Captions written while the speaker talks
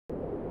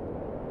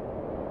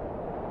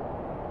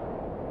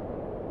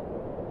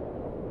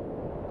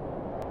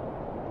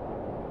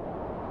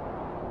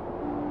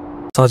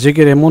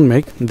সাজেকের এমন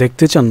মেঘ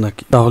দেখতে চান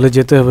নাকি? তাহলে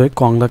যেতে হবে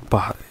কংলাক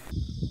পাহাড়ে।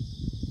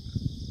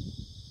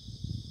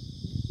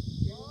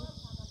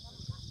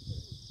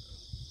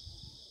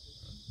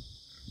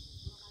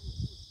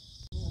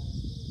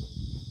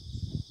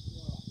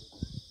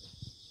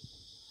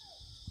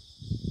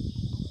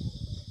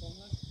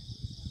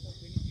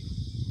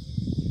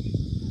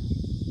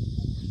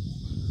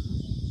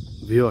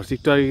 ভিউয়ার্স,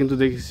 একটু আগে কিন্তু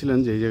দেখেছিলেন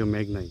যে এই জায়গায়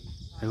মেঘ নাই,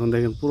 এখন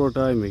দেখেন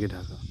পুরোটাই মেঘে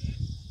ঢাকা।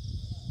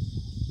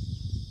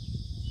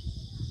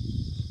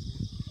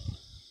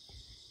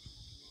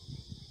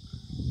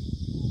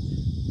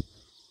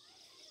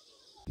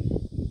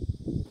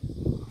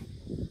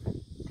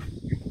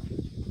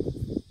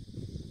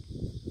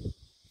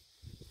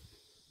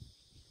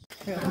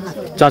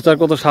 চাচার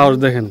কত সাহস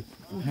দেখেন,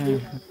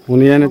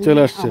 উনি এনে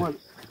চলে আসছে।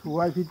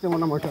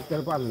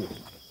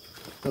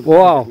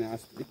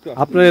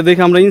 আপনারা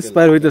দেখে আমরা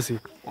ইন্সপায়ার হইতেছি।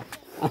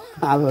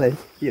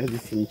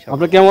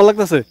 আপনার কেমন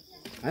লাগতেছে?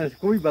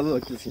 খুবই ভালো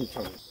লাগতেছে।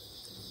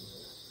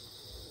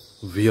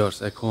 ভিউয়ার্স,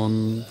 এখন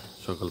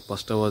সকাল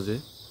 5টা বাজে।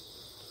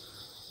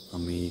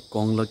 আমি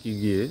কংলাকে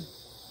গিয়ে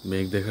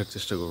মেঘ দেখার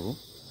চেষ্টা করব।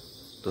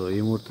 তো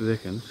এই মুহূর্তে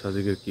দেখেন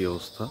সাজেকের কি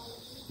অবস্থা,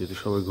 যেহেতু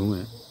সবাই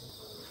ঘুমে,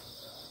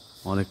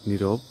 অনেক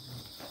নীরব,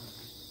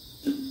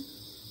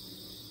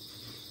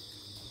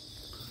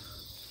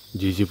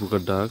 ঝিঝি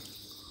পোকার ডাক,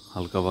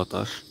 হালকা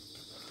বাতাস,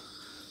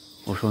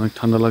 অবশ্য অনেক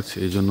ঠান্ডা লাগছে,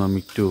 এই জন্য আমি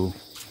একটু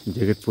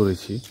জ্যাকেট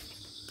পরেছি।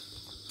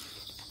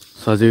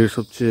 সাজেকের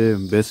সবচেয়ে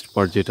বেস্ট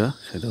পার্ট যেটা,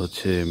 সেটা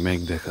হচ্ছে মেঘ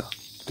দেখা।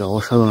 এটা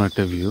অসাধারণ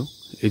একটা ভিউ,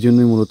 এই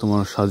জন্যই মূলত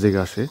মানুষ সাজেক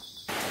আসে।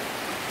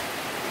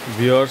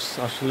 ভিউয়ার্স,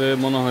 আসলে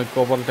মনে হয়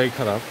কপালটাই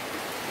খারাপ,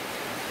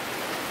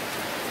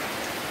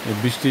 এই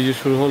বৃষ্টি যে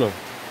শুরু হলো,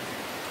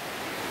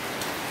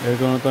 এর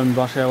কারণে তো আমি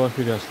বাসায় আবার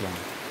ফিরে আসলাম।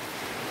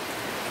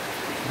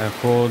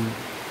 এখন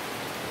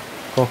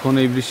কখন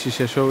এই বৃষ্টি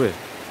শেষ হবে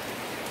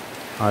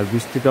আর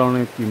বৃষ্টির কারণে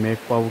কি মেঘ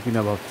পাবো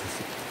কিনা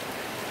ভাবতেছি।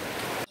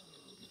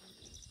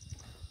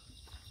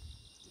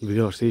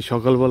 ভিউয়ার্স, এই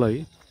সকালবেলায়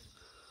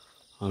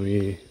আমি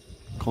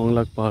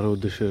কংলাক পাহাড়ের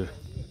উদ্দেশ্যে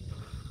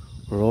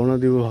রওনা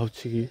দিব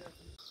ভাবছি কি।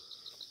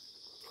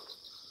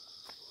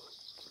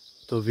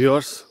 তো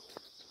ভিউয়ার্স,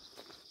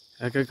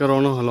 একা একা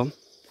রওনা হলাম,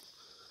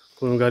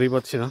 কোনো গাড়ি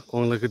পাচ্ছি না,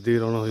 কংলাকের দিকে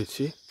রওনা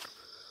হয়েছি।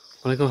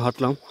 অনেকক্ষণ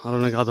হাঁটলাম, আর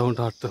অনেক আধা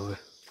ঘন্টা হাঁটতে হবে।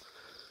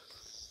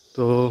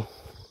 তো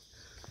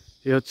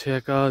এ হচ্ছে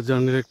একা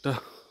জার্নির একটা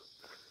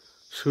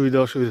সুবিধা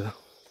অসুবিধা,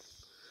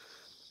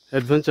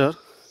 অ্যাডভেঞ্চার,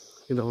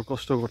 কিন্তু আবার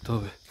কষ্ট করতে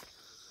হবে।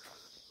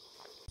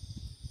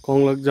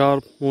 কংলাক যাওয়ার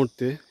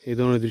মুহূর্তে এই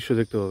ধরনের দৃশ্য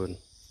দেখতে পাবেন,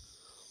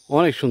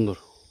 অনেক সুন্দর,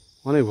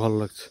 অনেক ভালো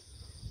লাগছে।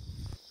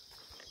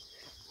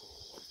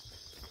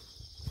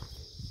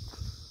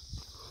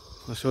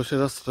 আশেপাশের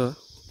রাস্তা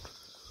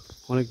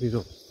অনেক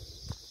নীরব।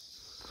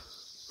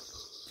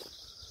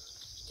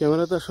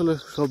 ক্যামেরাতে আসলে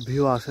সব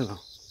ভিউ আসে না,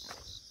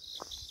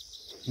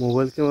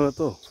 মোবাইল ক্যামেরা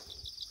তো।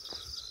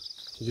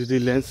 যদি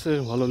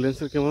ভালো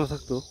লেন্সের ক্যামেরা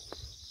থাকতো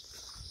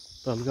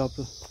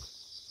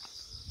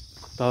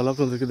তাহলে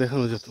আপনাদেরকে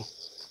দেখানো যেত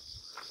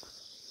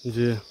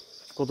যে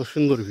কত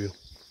সুন্দর ভিউ।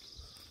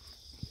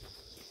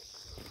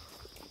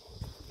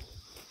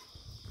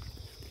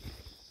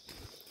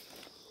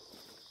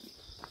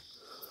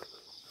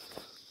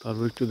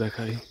 তারপর একটু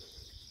দেখাই,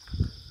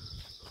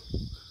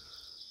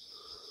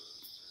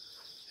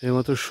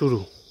 এইমাত্র শুরু,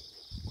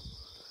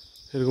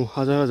 এরকম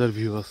হাজার হাজার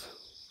ভিউ আছে।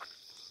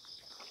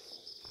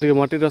 থেকে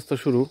মাটির রাস্তা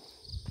শুরু,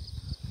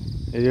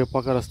 এই জায়গায়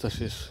পাকা রাস্তা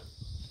শেষ।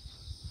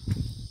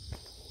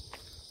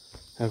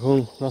 এখন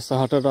রাস্তা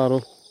হাঁটাটা আরো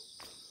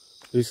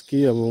রিস্কি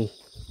এবং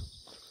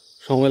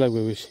সময়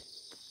লাগবে বেশি।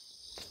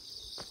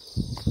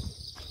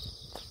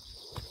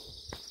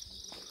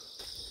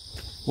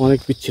 অনেক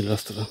পিচ্ছিল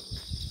রাস্তাটা।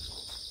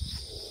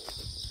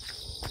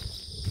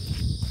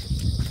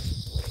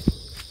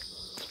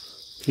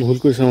 ভুল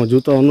করেছি, আমার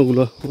অন্য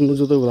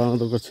জুতোগুলো আনা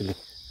দরকার ছিল।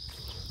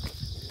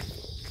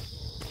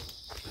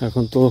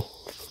 এখন তো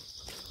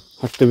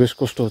হাঁটতে বেশ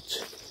কষ্ট হচ্ছে।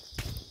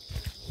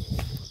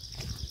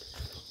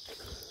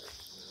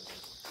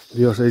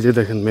 এই যে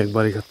দেখেন মেঘ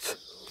বাড়ি খাচ্ছে।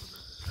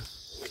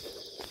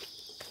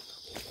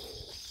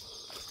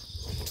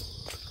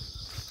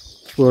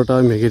 পুরোটা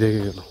মেঘে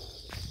ঢেকে গেল।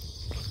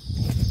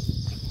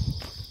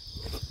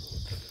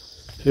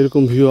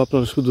 এরকম ভিউ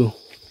আপনারা শুধু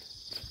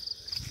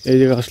এই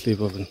জায়গায় আসলেই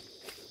পাবেন।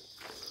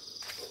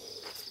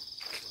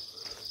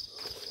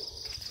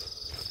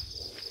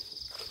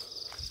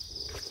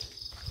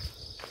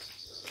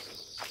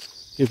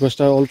 এই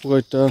পাশটা অল্প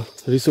কয়েকটা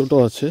রিসোর্টও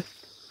আছে,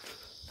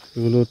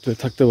 এগুলোতে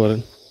থাকতে পারেন।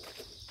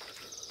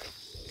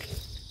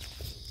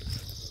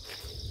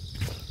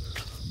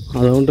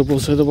 আধা ঘন্টা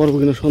পৌঁছাতে পারবো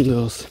কিনা সন্দেহ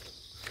আছে।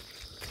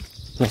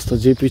 রাস্তা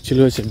যে পিচ্ছিল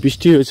হয়েছে,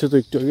 বৃষ্টি হয়েছে তো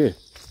একটু আগে,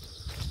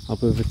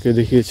 আপনাদেরকে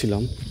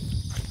দেখিয়েছিলাম।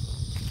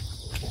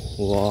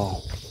 ওয়াও,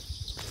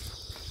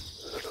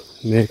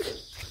 মেঘ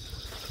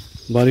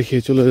বাড়ি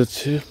খেয়ে চলে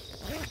যাচ্ছে,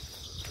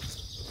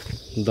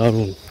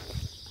 দারুণ।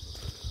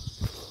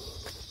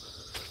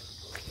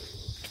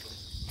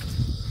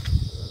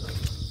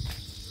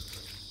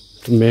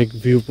 মেঘ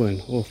ভিউ পয়েন্ট,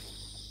 ও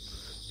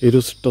এই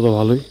রিসোর্টটা তো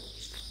ভালোই।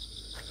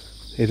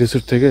 এই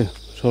রিসোর্ট থেকে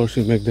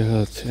সরাসরি মেঘ দেখা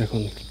যাচ্ছে।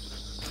 এখন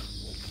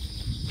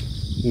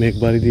মেঘ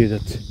বাড়ি দিয়ে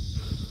যাচ্ছে।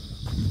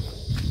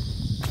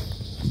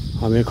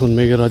 আমি এখন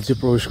মেঘের রাজ্যে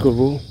প্রবেশ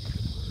করব।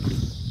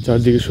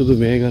 চারদিকে শুধু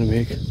মেঘ আর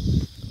মেঘ।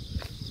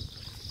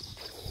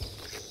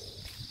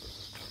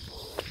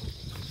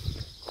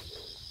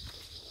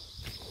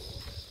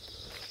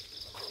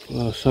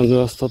 আর সামনের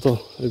রাস্তা তো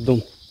একদম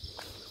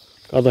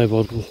কাদায়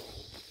ভরপুর।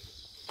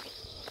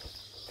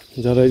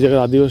 যারা এই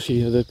জায়গার আদিবাসী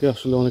এদেরকে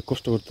আসলে অনেক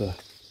কষ্ট করতে হয়।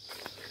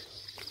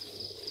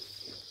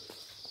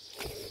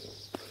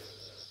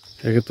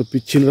 একে তো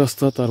পিচ্ছিল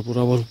রাস্তা, তারপর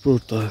আবার উপরে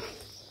উঠতে হয়।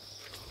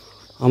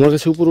 আমার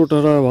কাছে উপরে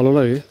ওঠাটা ভালো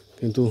লাগে,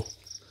 কিন্তু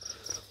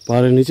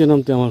পাহাড়ের নিচে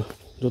নামতে আমার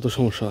যত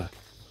সমস্যা হয়।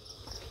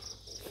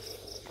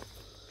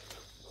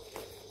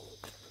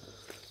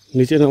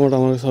 নিচে নামাটা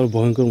আমার কাছে আরো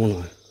ভয়ঙ্কর মনে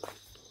হয়।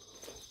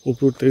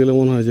 উপরে উঠতে গেলে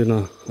মনে হয় যে না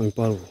আমি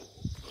পারবো,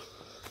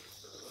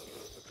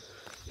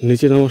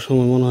 নিচে নামার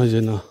সময় মনে হয় যে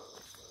না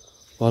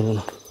পারবো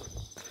না।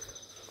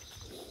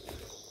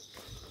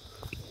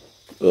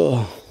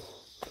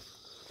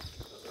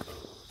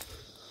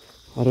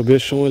 আরো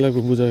বেশ সময়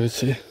লাগবে বোঝা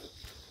গেছে।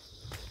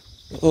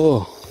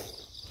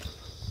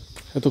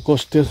 এত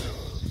কষ্টের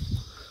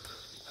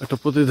একটা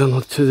প্রতিদান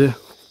হচ্ছে যে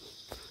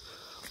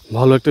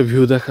ভালো একটা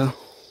ভিউ দেখা।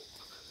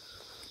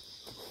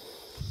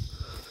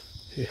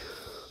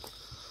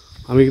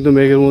 আমি কিন্তু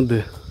মেঘের মধ্যে,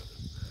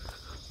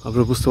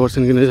 আপনারা বুঝতে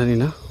পারছেন কিনা জানি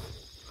না,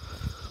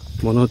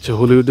 মনে হচ্ছে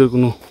হলিউডের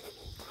কোনো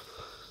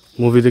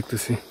মুভি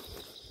দেখতেছি।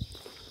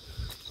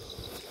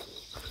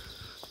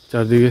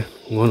 চারদিকে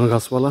ঘন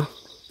গাছপালা,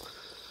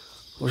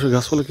 অবশ্য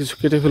গাছপালা কিছু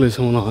কেটে ফেলেছে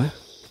মনে হয়।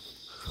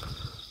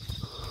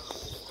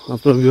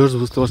 আপনারা ভিউয়ার্স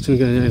বুঝতে পারছেন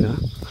কিনা জানি না,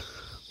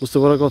 বুঝতে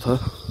পারার কথা।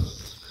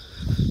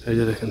 এই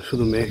যে দেখেন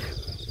শুধু মেঘ,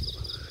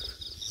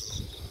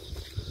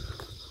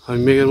 আমি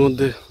মেঘের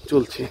মধ্যে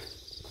চলছি।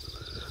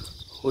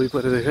 ওই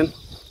পারে দেখেন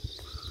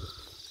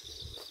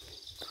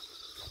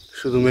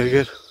শুধু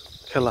মেঘের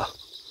খেলা।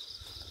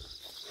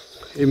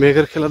 এই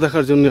মেঘের খেলা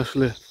দেখার জন্য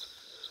আসলে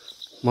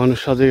মানুষ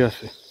সাজে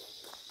আসে।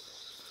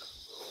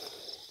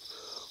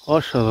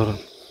 অসাধারণ।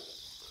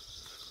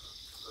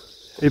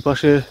 এই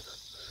পাশে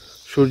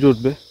সূর্য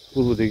উঠবে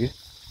পূর্ব দিকে।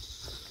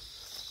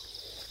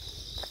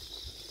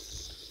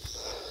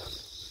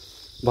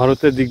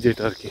 ভারতের দিক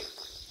যেটা আর কি,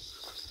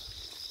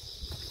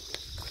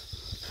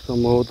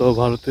 সম্ভবত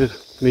ভারতের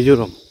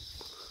মিজোরাম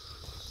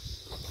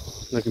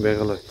নাকি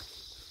মেঘালয়,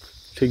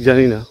 ঠিক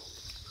জানি না,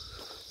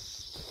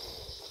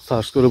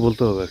 সার্চ করে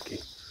বলতে হবে আর কি।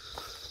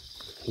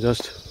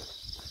 জাস্ট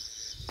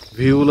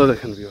ভিউগুলো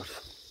দেখেন ভিউয়ার্স।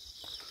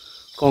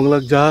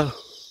 কংলাক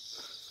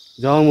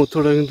যাওয়ার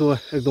মধ্যটা কিন্তু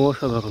একদম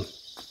অসাধারণ,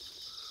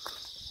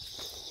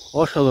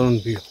 অসাধারণ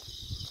ভিউ।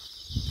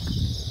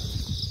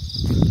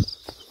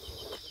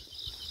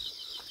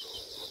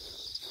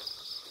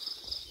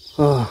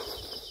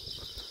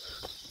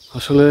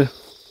 আসলে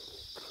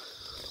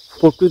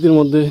প্রকৃতির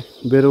মধ্যে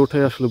বেড়ে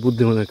ওঠাই আসলে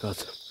বুদ্ধিমানের কাজ।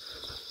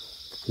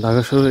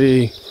 ঢাকা শহরে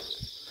এই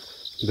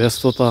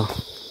ব্যস্ততা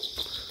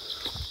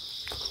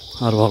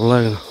আর ভালো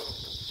লাগে না।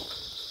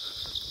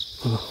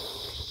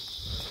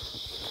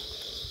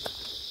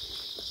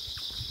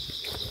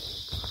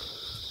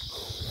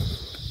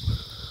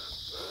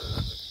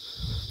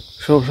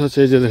 সমস্যা হচ্ছে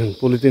এই যে দেখেন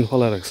পলিথিন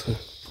ফেলায় রাখছে।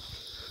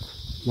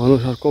 মানুষ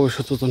আর কবে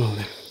সচেতন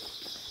হবে?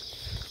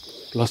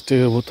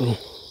 প্লাস্টিকের বোতল,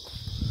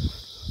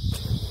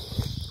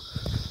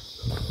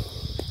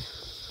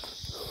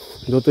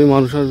 যতই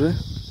মানুষ আসবে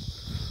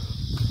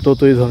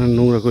ততই ধরেন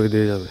নোংরা করে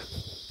দিয়ে যাবে।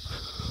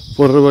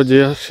 পরের বার যে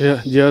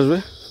আসবে,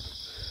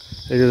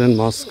 এই যে দেন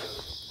মাস্ক,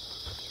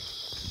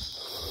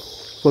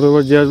 পরের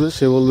বার যে আসবে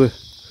সে বলবে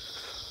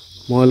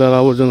ময়লার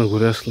আবর্জনা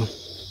ঘুরে আসলাম।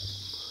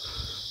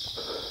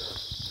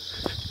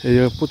 এই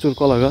জায়গায় প্রচুর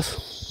কলা গাছ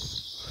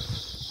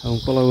এবং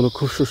কলাগুলো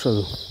খুব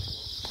সুস্বাদু।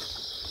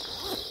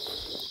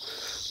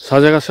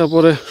 সাজেক আসার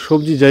পরে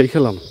সবজি যাই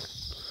খেলাম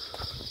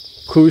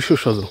খুবই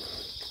সুস্বাদু,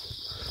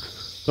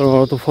 কারণ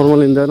ওরা তো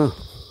ফরমালিন দেয় না।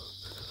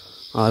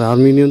 আর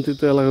আর্মি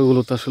নিয়ন্ত্রিত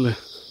এলাকাগুলোতে আসলে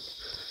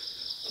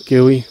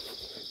কেউই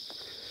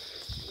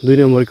 2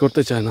 নম্বরই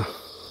করতে চায় না,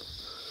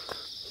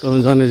 কারণ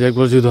জানে যে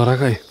একবার যদি ধরা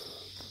খায়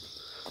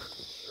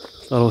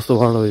তার অবস্থা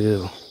ভালো হয়ে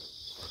যাবে।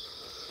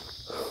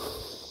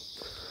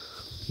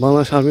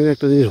 বাংলাদেশ আর্মির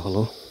একটা জিনিস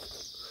ভালো,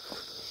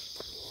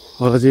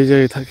 ওরা যে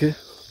জায়গায় থাকে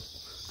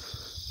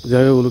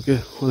জায়গাগুলোকে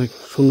অনেক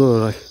সুন্দর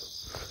রাখে।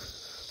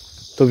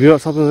 তো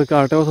ভিউয়ার্স, আপনাদেরকে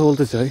আরেকটা কথা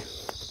বলতে চাই,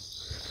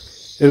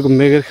 এরকম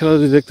মেঘের খেলা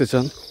যদি দেখতে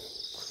চান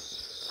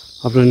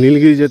আপনারা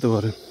নীলগিরি যেতে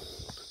পারেন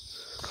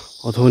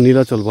অথবা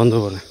নীলাচল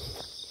বান্দরবানে।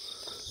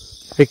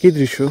 একই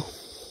দৃশ্য,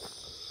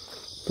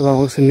 তবে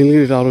আমার কাছে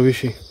নীলগিরিটা আরও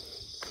বেশি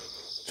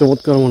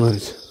চমৎকার মনে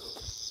হয়েছে।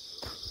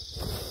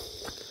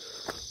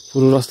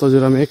 পুরো রাস্তা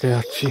জুড়ে আমি একাই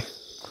হাঁটছি,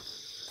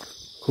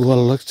 খুব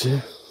ভালো লাগছে।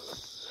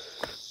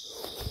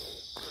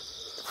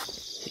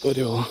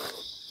 আরে বাবা,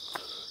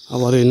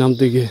 আবার এই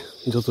নামতে গিয়ে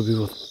যত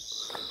বিপদ।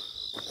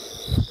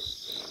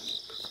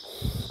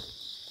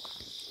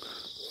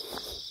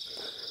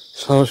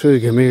 সরাসরি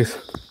ঘেমে গেছে,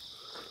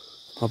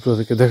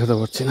 আপনাদেরকে দেখাতে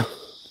পারছি না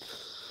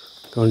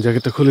কারণ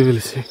জ্যাকেটটা খুলে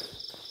ফেলেছি।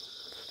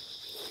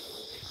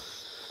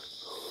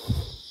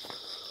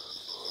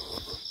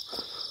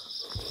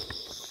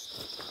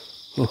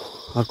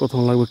 আর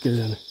কতক্ষণ লাগবে কে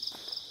জানে।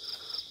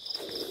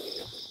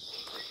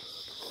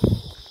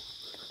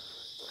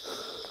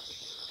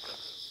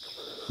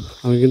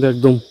 আমি কিন্তু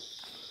একদম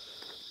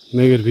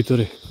মেঘের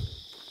ভিতরে,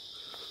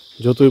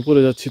 যতই উপরে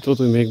যাচ্ছি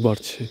ততই মেঘ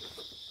বাড়ছে।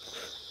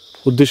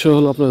 উদ্দেশ্য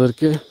হলো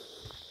আপনাদেরকে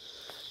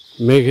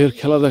মেঘের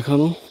খেলা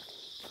দেখানো,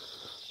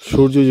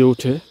 সূর্য যে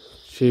ওঠে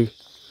সেই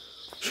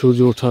সূর্য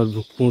ওঠার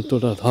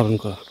মুহূর্তটা ধারণ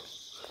করা।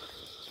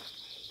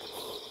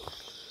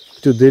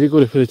 একটু দেরি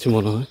করে ফেলেছি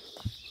মনে হয়,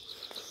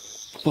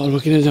 পারবো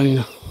কিনা জানি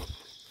না,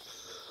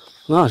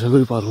 না আশা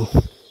করি পারবো,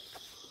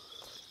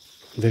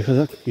 দেখা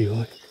যাক কী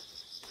হয়।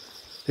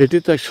 এটি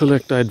তো অ্যাকচুয়ালি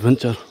একটা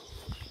অ্যাডভেঞ্চার।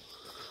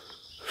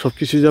 সব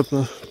কিছু যে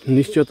আপনার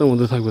নিশ্চয়তার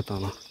মধ্যে থাকবে তা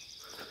না।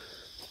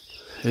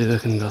 এই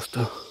দেখেন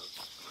গাছটা,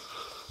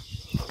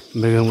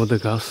 মেঘের মধ্যে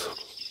গাছ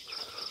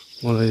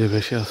মনে হয় যে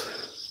ভেসে আছে।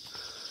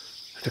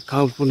 একটা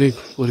কাল্পনিক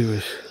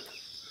পরিবেশ,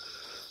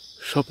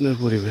 স্বপ্নের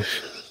পরিবেশ।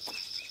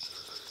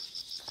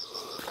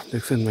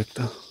 দেখছেন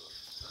মেঘটা,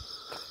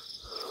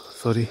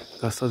 সরি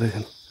গাছটা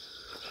দেখেন।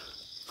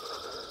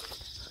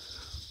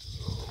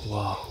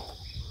 ওয়াও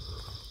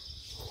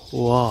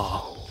ওয়াও,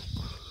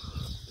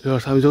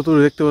 আমি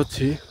যতদূর দেখতে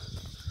পাচ্ছি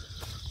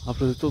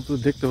আপনাদের ততদূর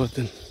দেখতে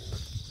পাচ্ছেন।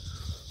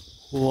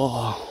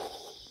 ওয়াও,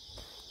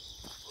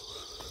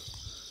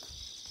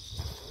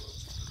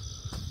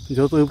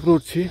 যত উপরে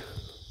উঠছি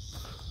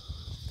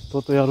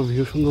ততই আরো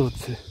ভিউ সুন্দর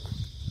হচ্ছে।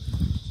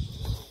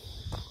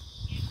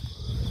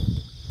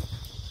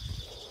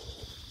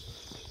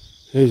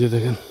 এই যে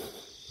দেখেন,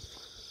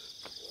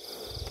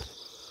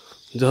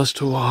 জাস্ট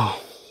ওয়াও।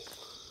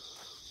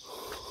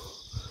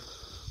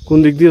 কোন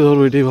দিক দিয়ে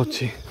ধরবো এটাই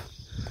ভাবছি,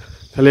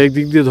 তাহলে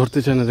একদিক দিয়ে ধরতে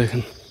চায় না।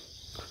 দেখেন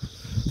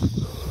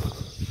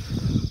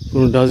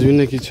কোনো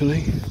ডাস্টবিনে কিছু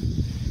নেই,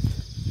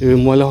 এবার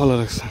ময়লা ফেলা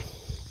রাখছে।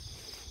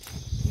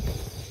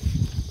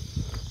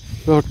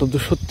 ব্যাপারটা তো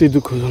সত্যিই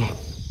দুঃখজনক।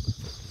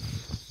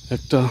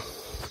 একটা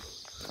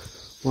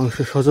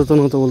মানুষের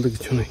সচেতনতা বলতে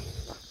কিছু নেই।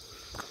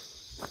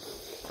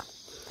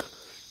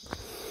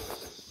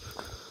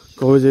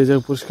 কবে যে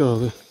জায়গা পরিষ্কার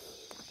হবে।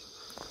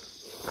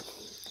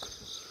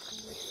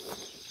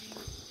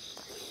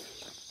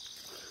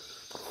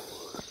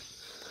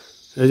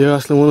 এই জায়গায়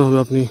আসলে মনে হবে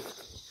আপনি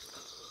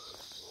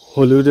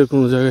হলিউডের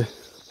কোনো জায়গায়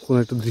কোনো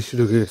একটা দৃশ্য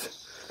ঢুকে গেছে।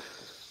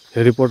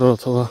 হ্যারি পটার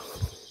অথবা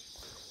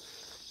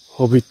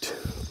হবিট,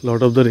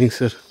 লর্ড অফ দ্য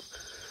রিংসের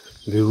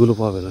ভিউগুলো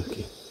পাবেন আর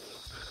কি।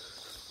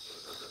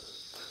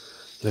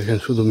 দেখেন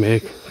শুধু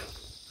মেঘ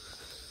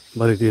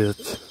বাড়ি দিয়ে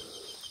যাচ্ছে,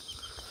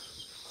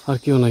 আর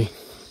কেউ নাই।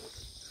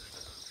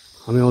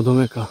 আমি অদম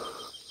একা,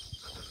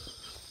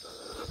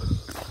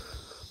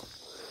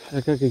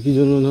 একাকে কি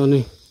জন্য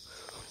জানি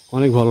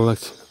অনেক ভালো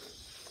লাগছে।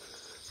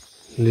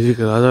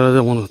 নিজেকে রাজা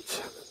রাজা মনে হচ্ছে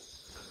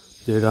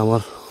যে এটা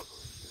আমার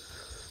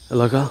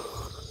এলাকা,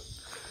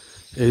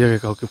 এই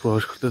জায়গায় কাউকে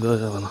প্রবেশ করতে দেওয়া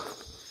যাবে না।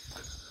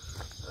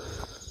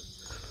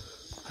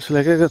 আসলে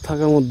একা একা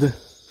থাকার মধ্যে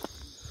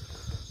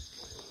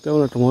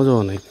তেমন একটা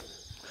মজাও নেই,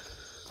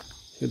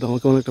 কিন্তু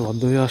আমাকে অনেকটা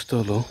বাধ্য হয়ে আসতে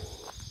হলো,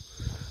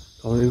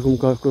 কারণ এরকম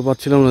কাউকে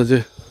পাচ্ছিলাম না যে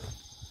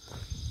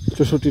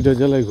 64টা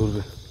জেলায়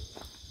ঘুরবে।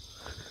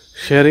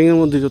 শেয়ারিংয়ের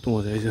মধ্যে যত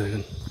মজা। এই যে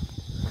দেখেন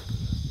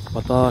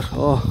বাতাস,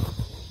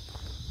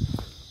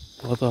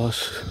 বাতাস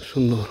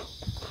সুন্দর।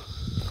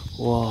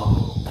 ওয়াও,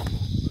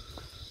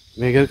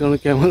 মেঘের কারণে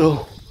ক্যামেরাও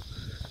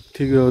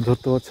ঠিকভাবে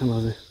ধরতে পারছে না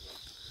যে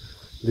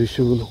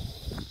দৃশ্যগুলো।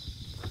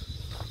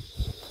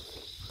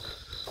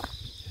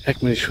 এক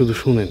মিনিট শুধু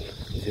শুনেন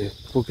যে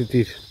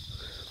প্রকৃতির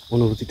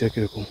অনুভূতিটা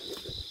কীরকম।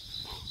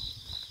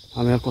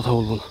 আমি আর কথা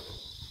বলবো না,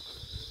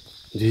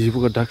 ঝিঝি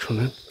পোকার ডাক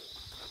শোনেন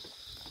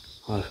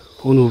আর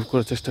অনুভব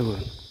করার চেষ্টা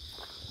করেন।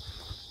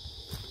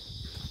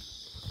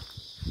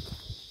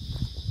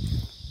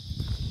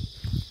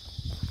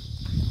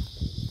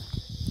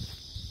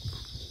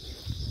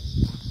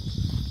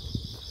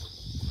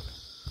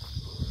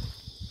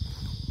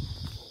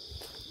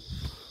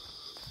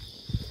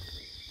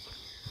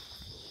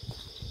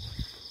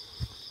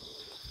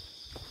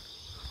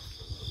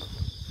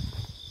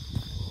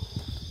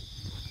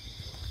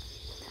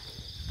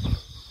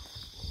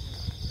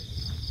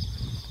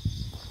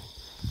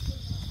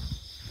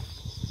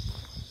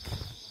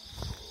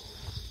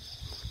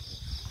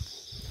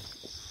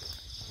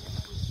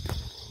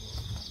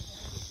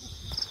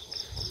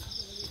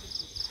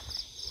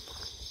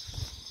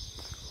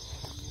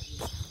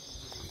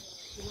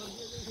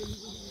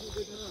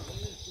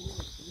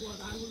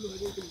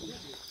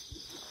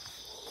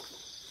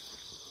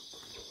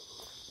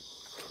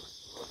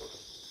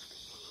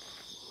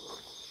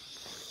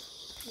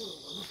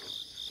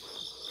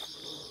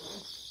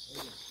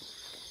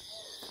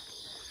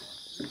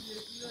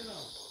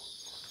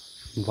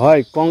 ভাই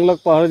কংলাক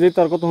পাহাড়ে যেতে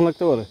আর কতক্ষণ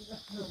লাগতে পারে?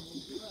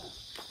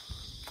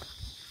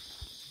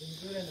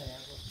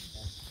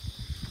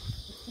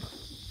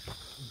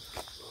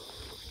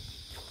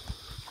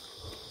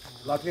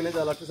 লাঠি এনে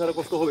যা, লাঠি ছাড়া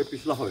কষ্ট হবে,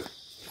 পিছলা হবে।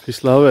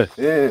 পিছলা হবে?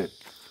 হ্যাঁ।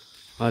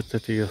 আচ্ছা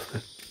ঠিক আছে।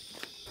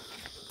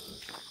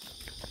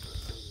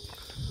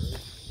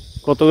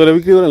 কত করে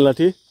বিক্রি করেন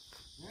লাঠি?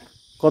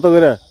 কত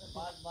করে?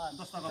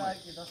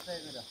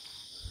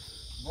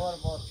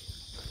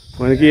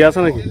 মানে কি আছে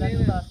নাকি?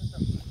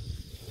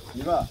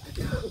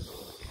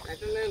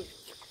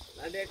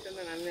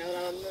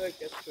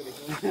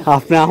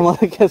 আপনি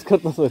আমাদের কেস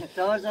করতেছেন,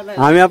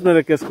 আমি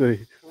আপনারা কেস করি।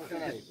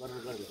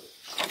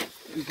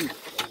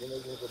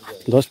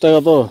 10 টাকা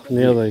তো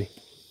নিয়ে যাই,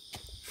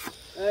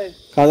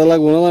 কাজে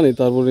লাগবো না জানি,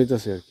 তারপর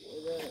নিতেছি আর কি।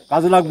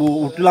 কাজে লাগবো,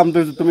 উঠলাম তো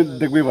তুমি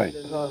দেখবে ভাই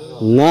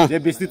না যে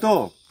বেশি তো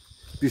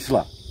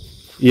পিছলা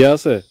ইয়ে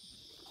আছে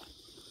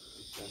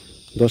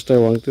 10 টাকা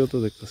ভাঙতেও তো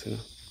দেখতেছি না।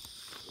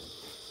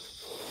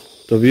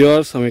 তো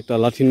ভিউয়ার্স, আমি একটা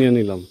লাঠি নিয়ে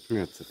নিলাম,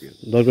 আচ্ছা ঠিক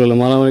আছে। দরকার হলে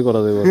মারামারি করা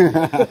যাবে।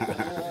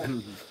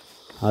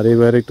 আর এই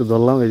বাইরে একটু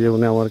ধরলাম, এই যে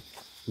উনি আমার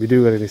ভিডিও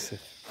করে নিচ্ছে।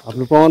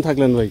 আপনি প্রমাণ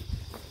থাকলেন ভাই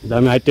যে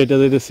আমি হাইটটা হাইটা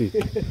যাইতেছি।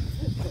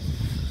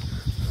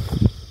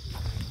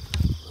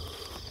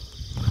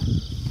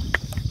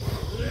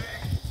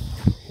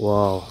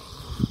 ওয়াও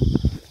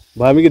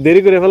ভাই, আমি কি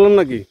দেরি করে ফেললাম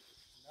নাকি?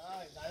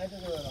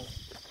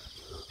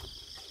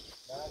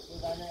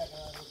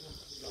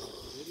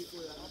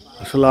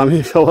 আসলে আমি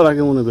সবার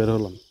আগে মনে বের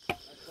হলাম।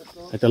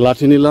 একটা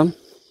লাঠি নিলাম,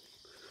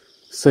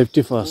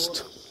 সেফটি ফার্স্ট।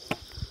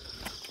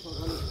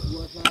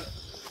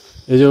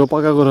 এই জায়গা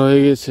পাকা করা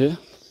হয়ে গেছে,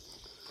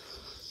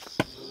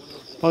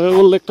 পাকা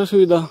করলে একটা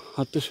সুবিধা,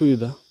 হাঁটতে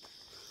সুবিধা।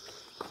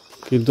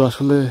 কিন্তু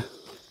আসলে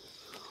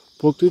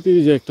প্রকৃতির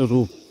যে একটা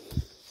রূপ,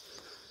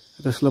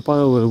 এটা আসলে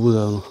পাকা করে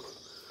বোঝানো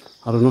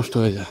আরো নষ্ট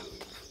হয়ে যায়।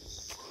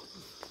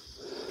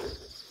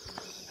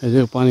 এই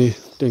জায়গায় পানি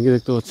ট্যাঙ্কি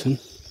দেখতে পাচ্ছেন,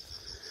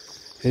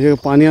 এই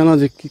জায়গায় পানি আনা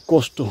যে কি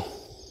কষ্ট,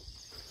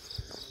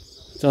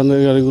 চাঁদের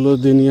গাড়িগুলো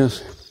দিয়ে নিয়ে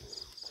আসে,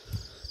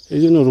 এই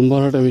জন্য রুম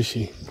ভাড়াটা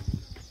বেশি।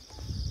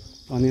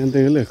 পানি আনতে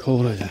গেলে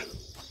খবর হয়ে যায়।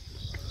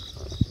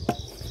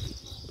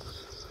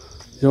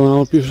 যেমন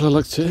আমার পিপাসা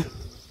লাগছে,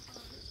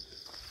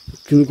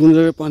 কিন্তু কোন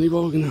জায়গায় পানি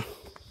পাবো কিনা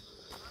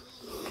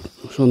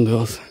সন্দেহ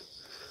আছে।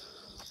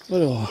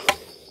 আরে বাবা,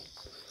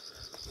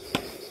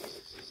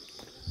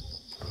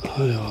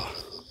 আরে বাবা,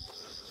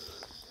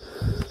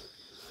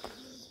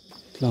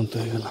 ক্লান্ত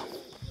হয়ে গেলাম।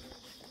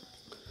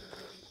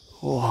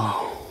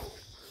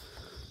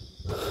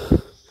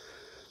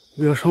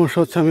 বিরাট সমস্যা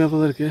হচ্ছে, আমি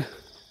আপনাদেরকে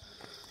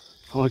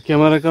আমার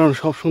ক্যামেরার কারণে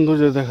সব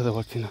সৌন্দর্য দেখাতে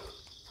পারছি না।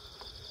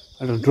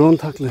 একটা ড্রোন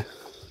থাকলে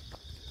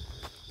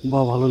বা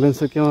ভালো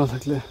লেন্সের ক্যামেরা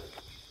থাকলে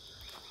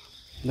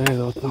দেখা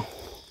যাবে না।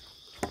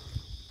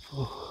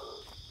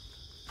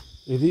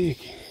 এদিকে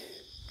কি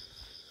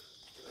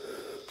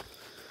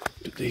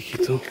একটু দেখি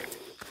তো।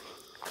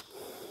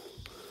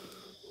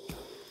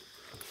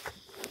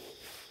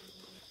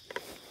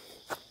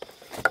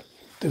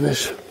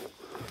 বেশ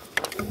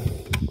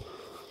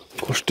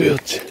কষ্টই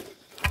হচ্ছে।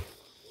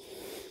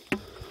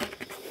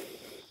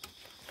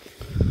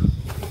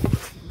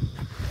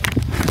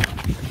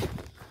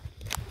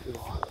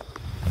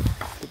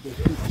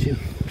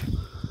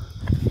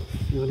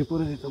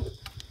 পরে দিতাম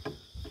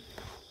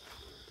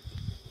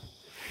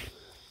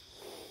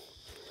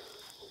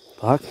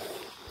থাক,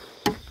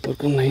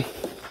 দরকার নেই,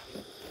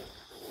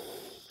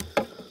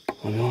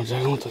 আমি আমার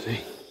জায়গা মতো যাই।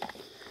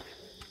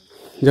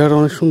 জায়গাটা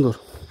অনেক সুন্দর,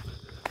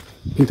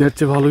 কিন্তু এর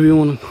চেয়ে ভালো ভিউ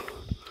মনে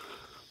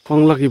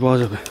বাংলা কি পাওয়া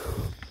যাবে।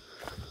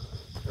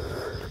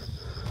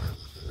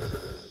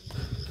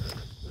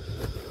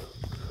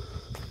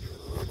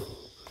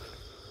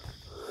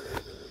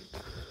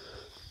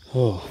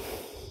 ও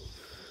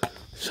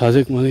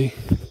সাজেক মানে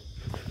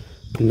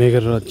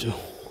মেঘের রাজ্য।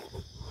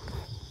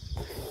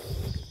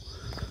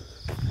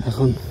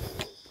 এখন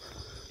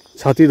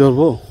ছাতি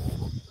ধরবো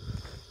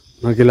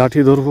নাকি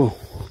লাঠি ধরবো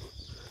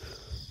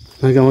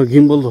নাকি আমার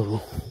গিম্বল ধরবো,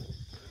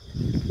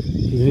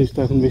 জিনিসটা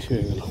এখন বেশি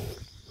হয়ে গেল।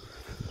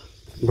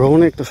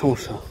 ভ্রমণে একটা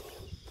সমস্যা,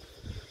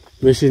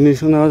 বেশি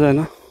জিনিসও নেওয়া যায়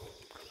না,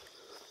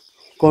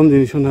 কম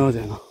জিনিসও নেওয়া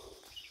যায় না।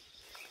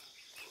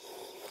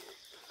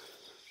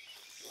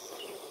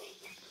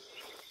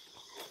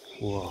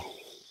 ওয়াও,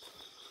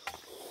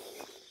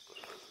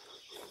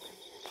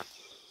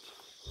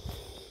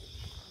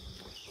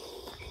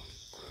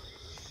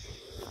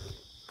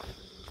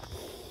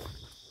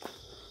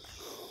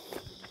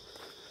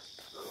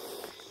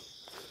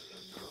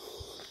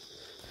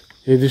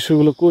 এই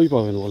দৃশ্যগুলো কই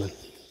পাবেন বলেন?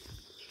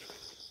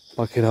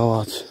 পাখির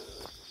আওয়াজ,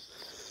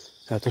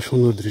 এত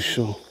সুন্দর দৃশ্য,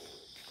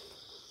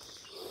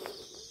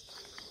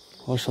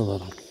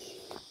 অসাধারণ।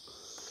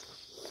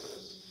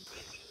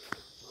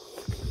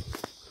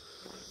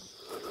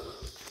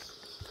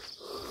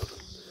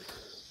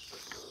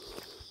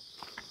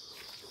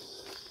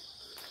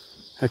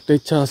 একটা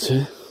ইচ্ছা আছে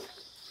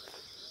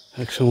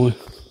এক সময়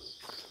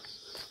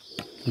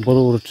বড়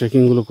বড়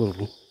ট্রেকিংগুলো করব,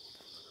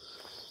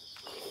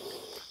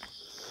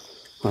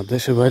 আর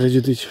দেশের বাইরে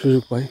যদি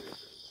সুযোগ পাই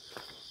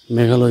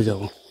মেঘালয়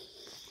যাব।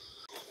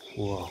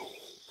 ওয়াও,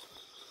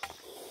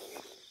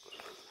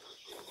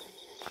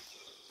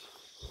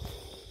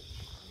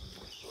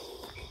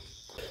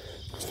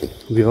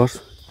 ভিউয়ার্স,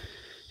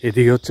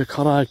 এদিকে হচ্ছে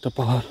খাড়া একটা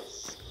পাহাড়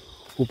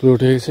উপরে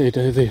উঠে গেছে,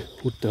 এটাতে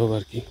উঠতে হবে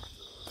আর কি।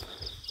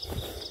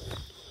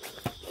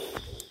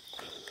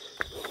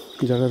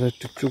 জায়গাটা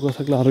একটু চুকা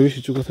থাকলে, আরো বেশি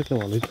চুকা থাকলে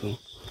ভালোই তো।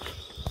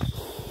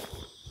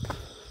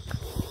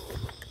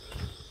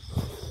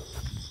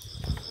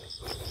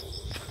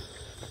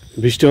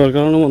 বৃষ্টি হওয়ার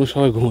কারণে মানুষ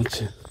সবাই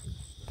ঘুমাচ্ছে।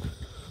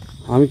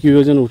 আমি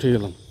কীভাবে যেন উঠে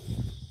গেলাম,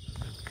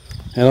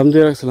 অ্যালার্ম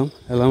দিয়ে রাখছিলাম,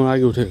 অ্যালার্মের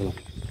আগে উঠে গেলাম,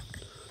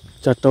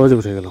 4টা বাজে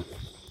উঠে গেলাম।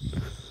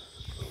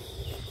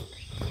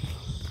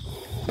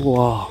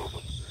 ওয়াও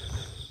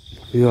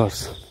ভিউয়ার্স,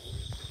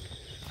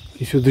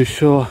 কিছু দৃশ্য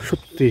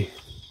সত্যি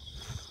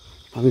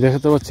আমি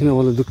দেখাতে পারছি না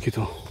বলে দুঃখিত।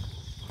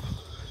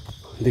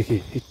 দেখি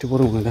একটু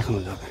পরে মনে দেখানো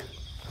যাবে।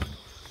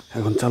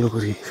 এখন চালু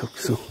করি সব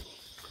কিছু।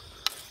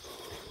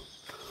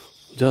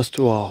 জাস্ট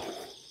ওয়াও,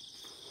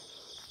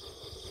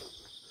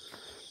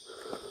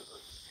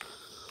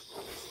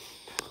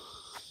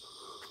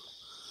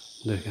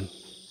 দেখেন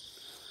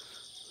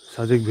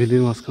সাজেক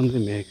ভ্যালির মাঝখান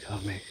দিয়ে মেঘ আর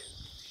মেঘ।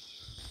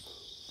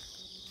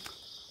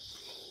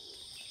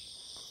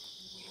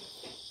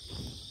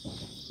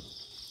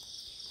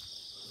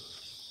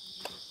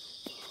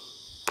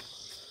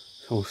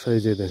 সমস্যা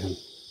এই যে দেখেন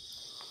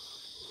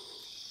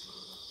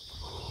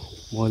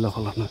ময়লা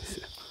ফেলানো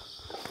হয়েছে।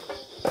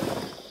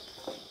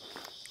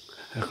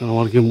 এখন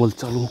আমার গিম্বল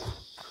চালু,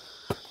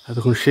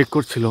 এতক্ষণ শেক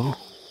করছিল।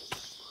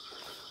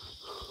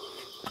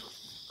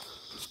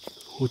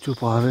 উঁচু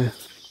পাহাড়ে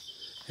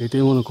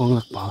এটাই মনে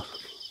কংলাক পাহাড়,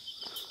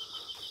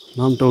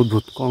 নামটা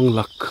অদ্ভুত,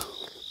 কংলাক।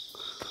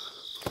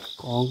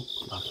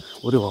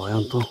 ওরে বাবা,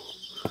 এখন তো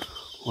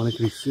অনেক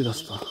রিক্সি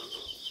রাস্তা।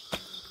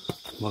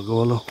 ভাগ্য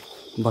ভালো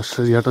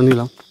বাসার ইয়াটা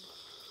নিলাম।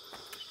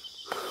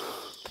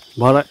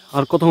 ভাড়ায়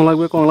আর কত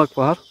লাগবে কংলাক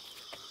পাহাড়?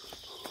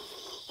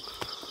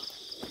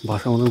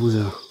 ভাষা মনে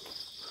বুঝে না।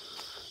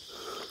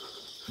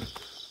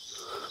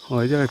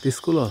 ওই জায়গায় একটা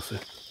স্কুলও আছে,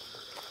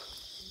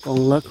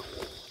 কংলাক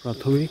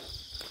প্রাথমিক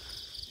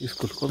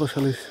স্কুল। কত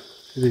সালে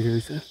দেখে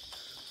গেছে?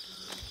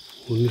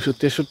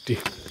 1963।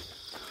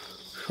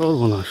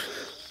 সর্বনাশ,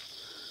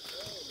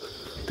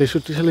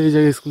 63 সালে এই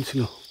জায়গায় স্কুল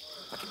ছিল।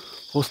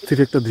 অস্থির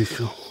একটা দৃশ্য।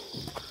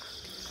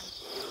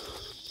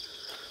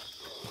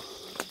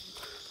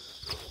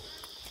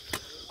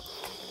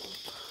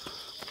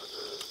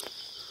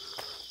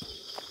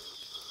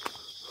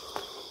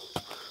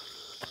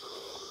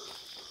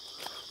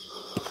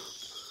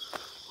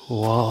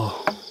 ওয়াও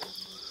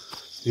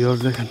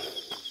ভিউয়ার্স, দেখেন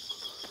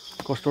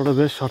কষ্টটা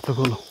বেশ সার্থক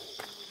হলো।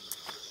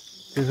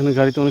 এখানে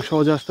গাড়িতে অনেক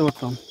সহজে আসতে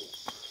পারতাম,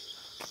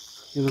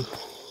 কিন্তু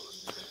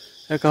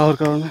একা হওয়ার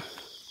কারণে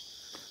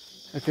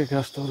একে একে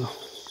আসতে হলো।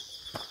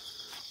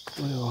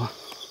 ওরে বাবা,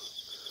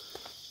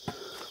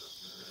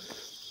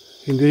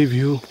 কিন্তু এই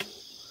ভিউ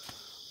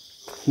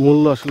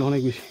মূল্য আসলে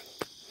অনেক বেশি।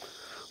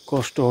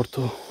 কষ্ট, অর্থ,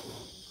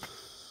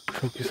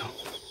 সব কিছু।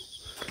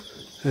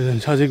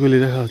 সাজেক ভ্যালি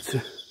দেখা যাচ্ছে,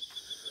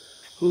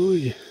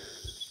 ওই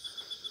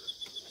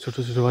ছোট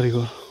ছোট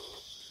বাড়িঘর।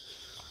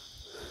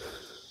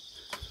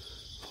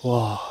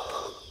 ওয়াও,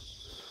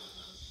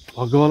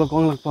 ভাগ্য ভালো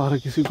কংলাক পাহাড়ে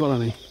কিছুই করা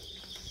নেই,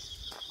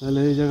 নাহলে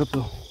এই জায়গা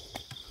তো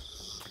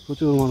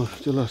প্রচুর মানুষ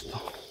চলে আসতো।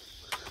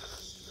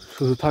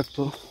 শুধু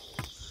থাকতো,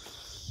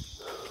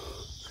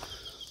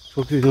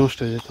 প্রকৃতি নষ্ট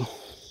হয়ে যেত।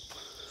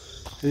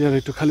 এই জায়গা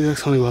একটু খালি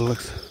রাখছে, অনেক ভালো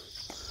লাগছে।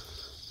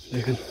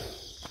 দেখেন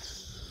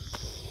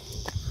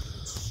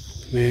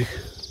মেঘ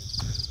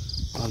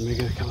আর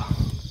মেঘের খেলা।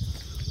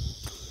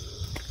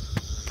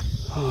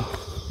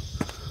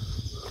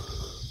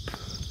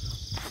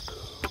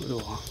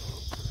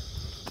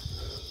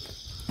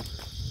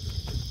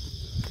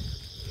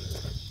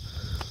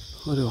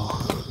 আরে বাবা,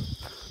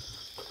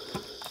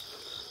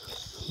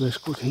 বেশ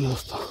কঠিন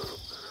রাস্তা।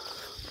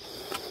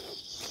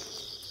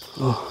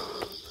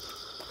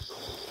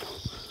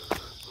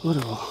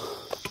 আরে বাবা,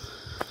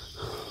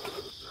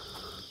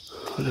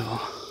 আরে বাবা,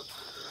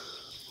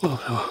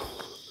 বাপরে বাবা,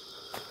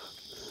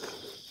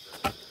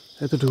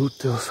 এতটুকু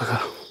উঠতে অবস্থা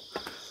খারাপ।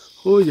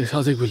 ওই যে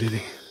সাজেক ভ্যালি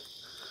দেখি,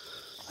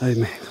 এই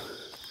মেঘ।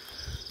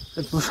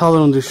 এটা তো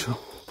সাধারণ দৃশ্য,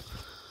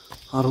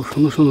 আরো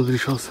সুন্দর সুন্দর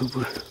দৃশ্য আছে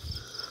উপরে।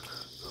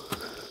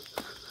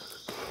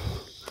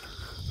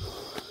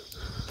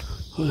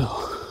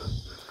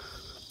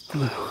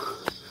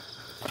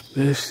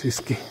 বেশ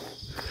রিস্কি,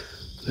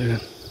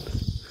 দেখেন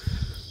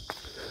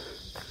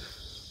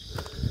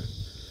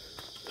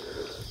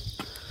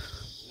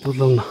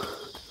বুঝলাম না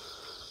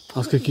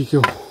আজকে কি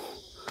কেউ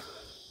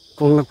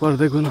কংলাক পাহাড়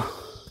দেখবে না?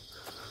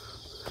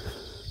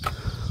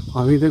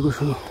 আমি দেখবো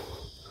শুনো।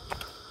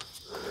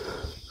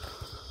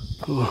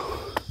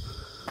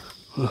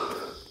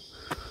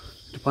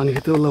 পানি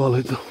খেতে বললে ভালো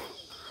হইতো।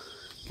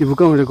 কি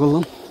বুকাম এটা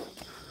করলাম,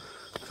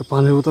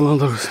 পানির বোতল আনা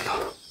দরকার ছিল।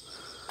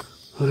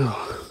 আরে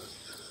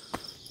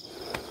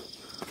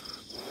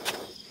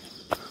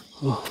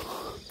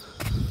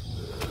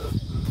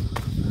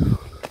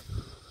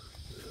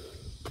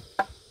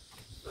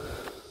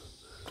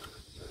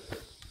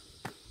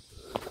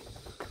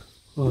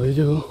এই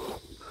যে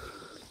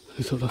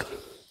রিসোর্ট আছে।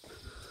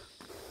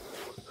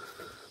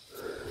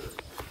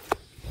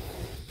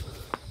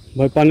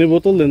 ভাই পানির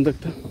বোতল দেন তো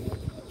একটা।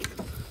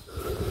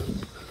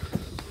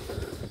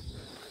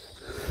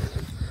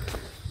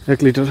 1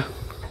 লিটার।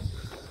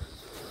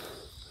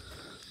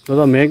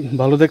 দাদা মেঘ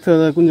ভালো দেখতে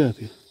দাদা কোন জায়গা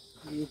থেকে?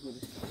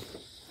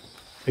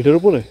 এটার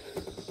উপরে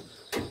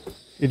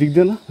এদিক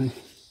দিয়ে না?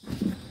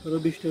 আরো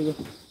 20 টাকা।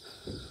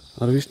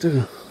 আরো 20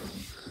 টাকা?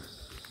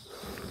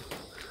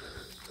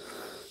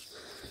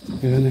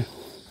 এখানে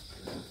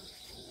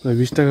প্রায়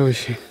 20 টাকা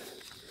বেশি।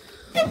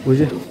 ওই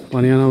যে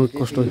পানি আনা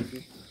কষ্ট হয়।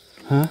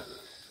 হ্যাঁ,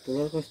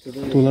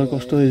 তোলার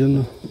কষ্ট এই জন্য।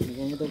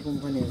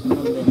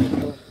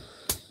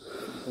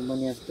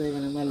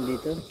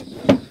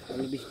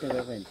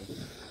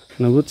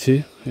 না বুঝছি,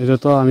 এটা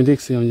তো আমি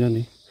দেখছি, আমি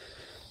জানি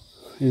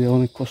এই যে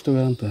অনেক কষ্ট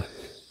করে আনতে হয়।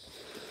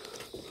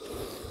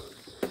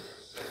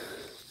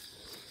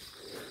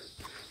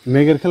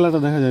 মেঘের খেলাটা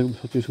দেখা যায়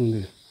সত্যি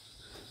সুন্দর।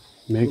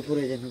 মেঘ,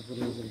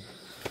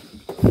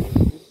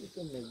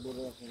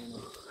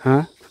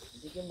 হ্যাঁ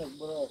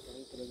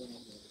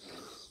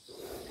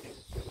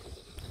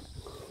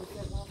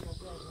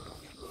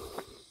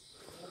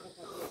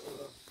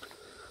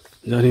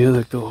জানি না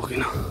দেখতে পাবো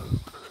কিনা,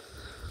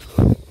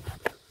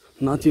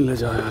 না চিনলে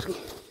যায় আর কি।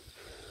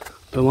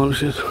 তো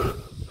মানুষের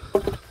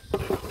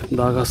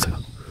দাগ আছে,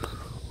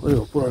 ওই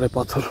পুরাটাই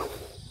পাথর।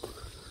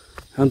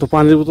 এখন তো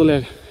পানির বোতলে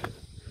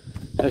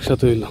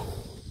একসাথে হইল,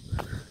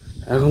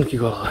 এখন কি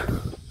করা হয়?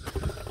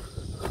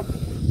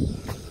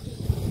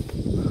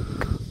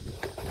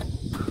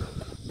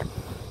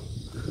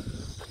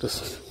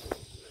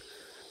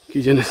 কি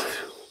জিনিস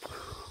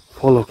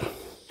ফলক,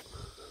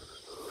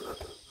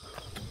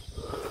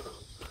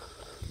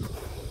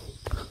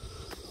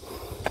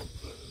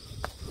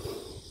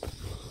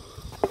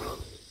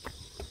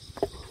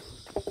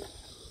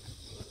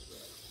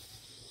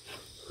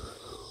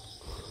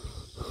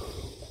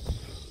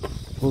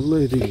 বললো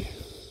এদিকে,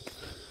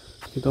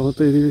 কিন্তু আমার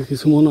তো এদিকে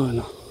কিছু মনে হয়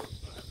না।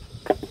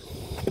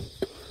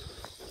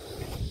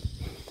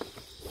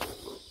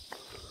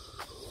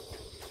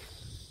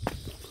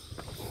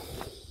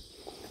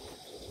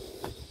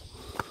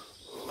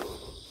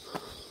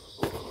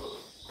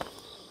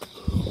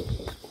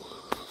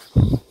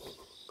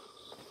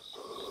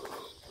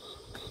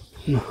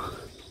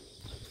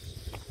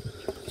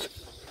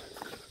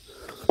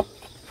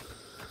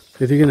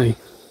 এদিকে নাই,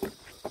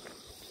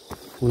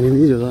 উনি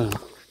নিজে যায় না।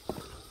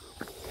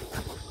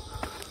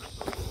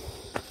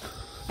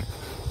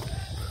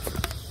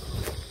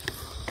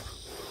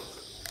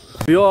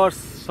 ভিউয়ার্স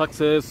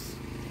সাকসেস,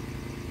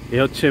 এ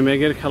হচ্ছে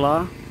মেঘের খেলা।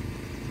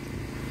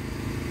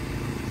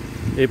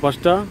 এই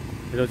পাশটা,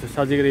 এটা হচ্ছে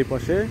সাজিকের এই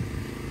পাশে,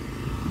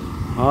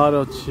 আর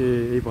হচ্ছে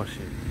এই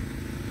পাশে,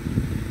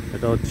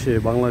 এটা হচ্ছে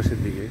বাংলাদেশের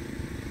দিকে,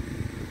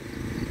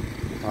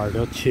 আর এটা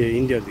হচ্ছে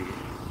ইন্ডিয়ার দিকে।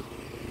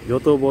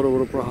 যত বড়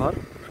বড় পাহাড়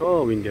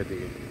সব ইন্ডিয়ার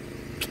দিকে।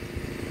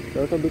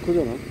 এটা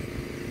দুঃখজনক,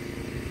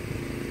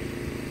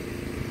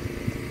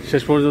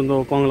 শেষ পর্যন্ত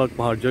কংলাক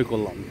পাহাড় জয়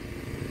করলাম।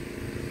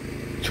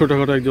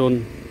 ছোটোখাটো একজন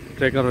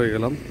ট্রেকার হয়ে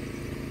গেলাম।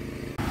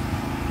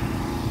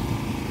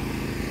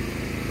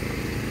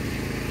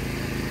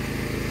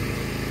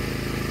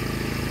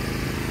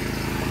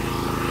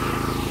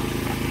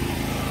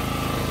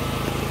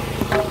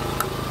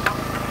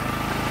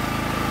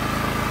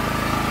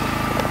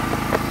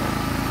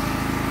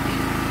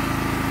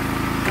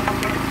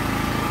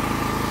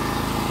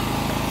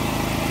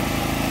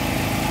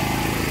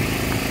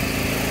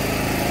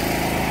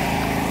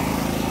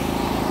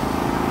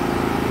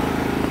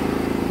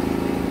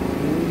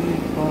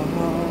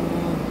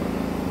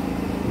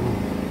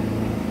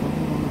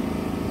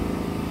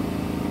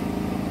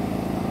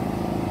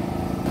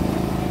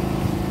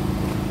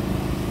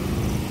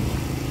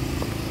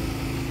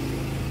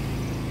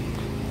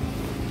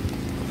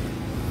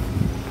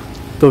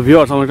 তো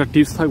ভিউয়ার্স, আমার একটা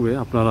টিপস থাকবে,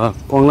 আপনারা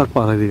কংলাক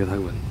পাহাড়ের দিকে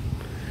থাকবেন,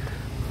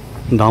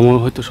 দামও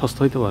হয়তো সস্তা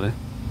হইতে পারে।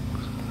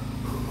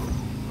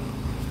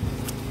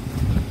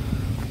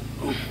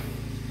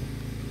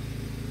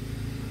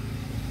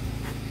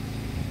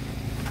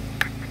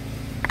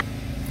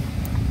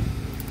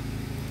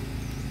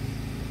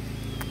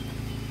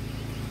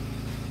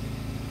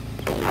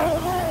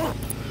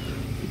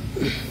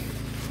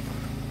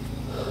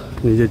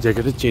 নিজের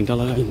জ্যাকেটের চেনটা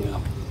লাগাই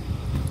নিলাম,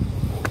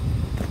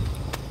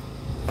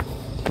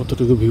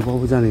 কতটুকু ভিউ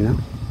পাবো জানি না,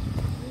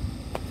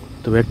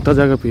 তবে একটা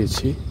জায়গা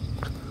পেয়েছি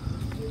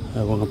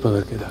এবং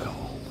আপনাদেরকে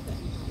দেখাবো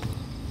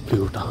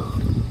ভিউটা।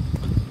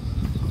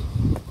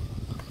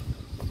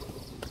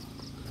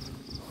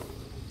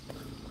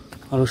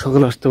 আরও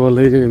সকালে আসতে পারলে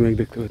এই জায়গায় মেঘ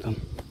দেখতে পেতাম।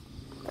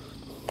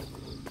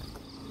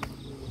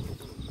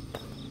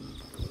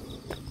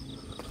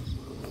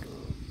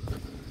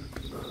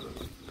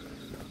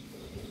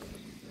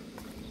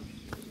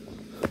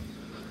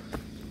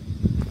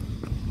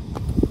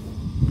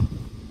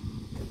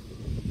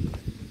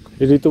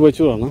 এটাই তো ভাই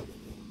চূড়া না?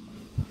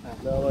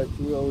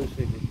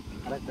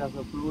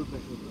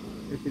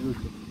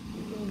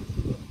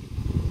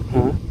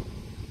 হ্যাঁ,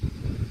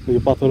 ওই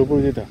যে পাথর উপর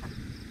যেটা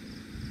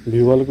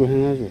ভিউ ভালো করে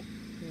ওখানে আসবে,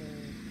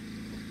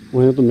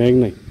 ওখানে তো মেঘ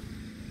নাই।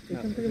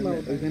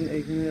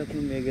 এইখানে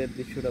আপনার মেঘের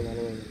দৃশ্যটা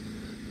ভালো হবে।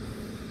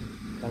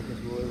 কালকে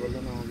সবাই বললো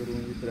না আমাদের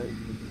রুমের ভিতরে,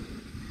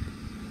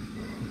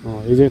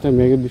 এই যে একটা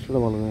মেঘের দৃশ্যটা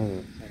ভালো দেখা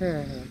যাবে।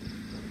 হ্যাঁ হ্যাঁ,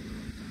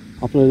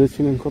 আপনারা যে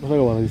ছিলেন কত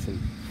টাকা ভাড়া দিচ্ছেন?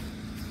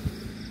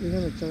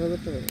 এখানে 4000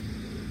 টাকা।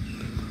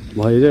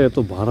 ভাই এই জায়গায় এত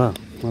ভাড়া,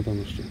 মাথা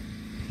নষ্ট।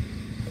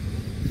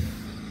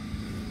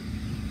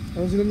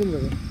 আমি ছিলাম কোন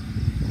জায়গায়?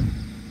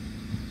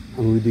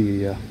 আমি ওইদিকে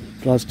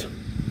ট্রাস্ট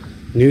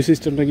নিউ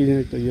সিস্টেমটা কি যেন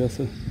একটা ইয়ে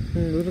আছে।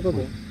 ওটা কত?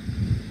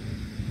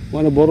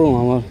 মানে বড় না,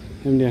 আমার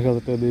এমনি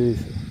 1000 টাকা দিয়ে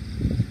দিয়েছে।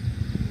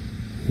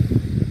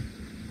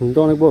 রুমটা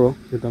অনেক বড়,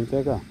 কিন্তু আমি তো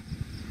একা।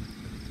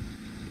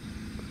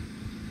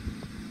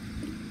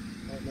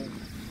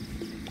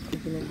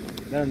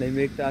 না এই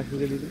মেঘটা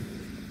আসবে দিদি,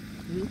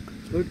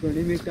 ওই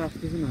এই মেঘটা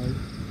আসতেছে না ভাই,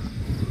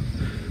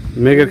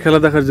 মেঘের খেলা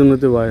দেখার জন্য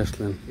তো ভাই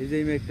আসলেন। এই যে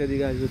এই মেঘটা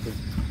দিকে আসবে তো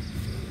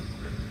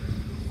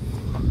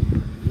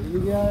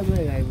এদিকে আর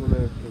মেঘ আই মনে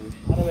হচ্ছে।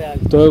 আরে ভাই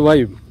তবে ভাই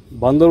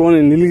বান্দরবানে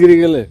নীলগিরি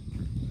গেলে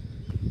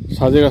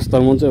সাজেক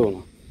রাস্তার মন চাইব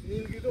না,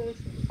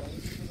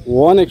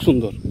 অনেক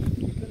সুন্দর।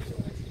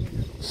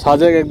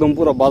 সাজেক একদম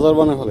পুরো বাজার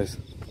বানায় ফেলেছে।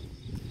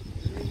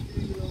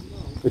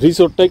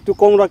 রিসোর্টটা একটু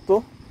কম রাখতো,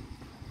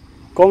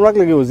 কম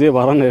রাখলে কেউ যে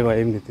ভাড়া নেয় ভাই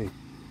এমনিতেই।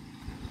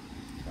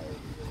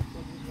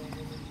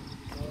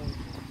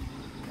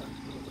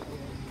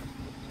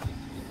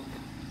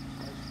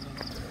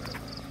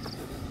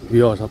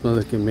 ভিউয়ার্স,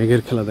 আপনাদেরকে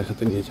মেঘের খেলা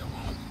দেখাতে নিয়ে যাব।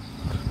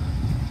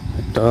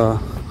 একটা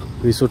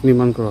রিসোর্ট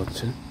নির্মাণ করা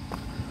হচ্ছে,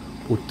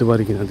 উঠতে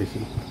পারি কিনা দেখি।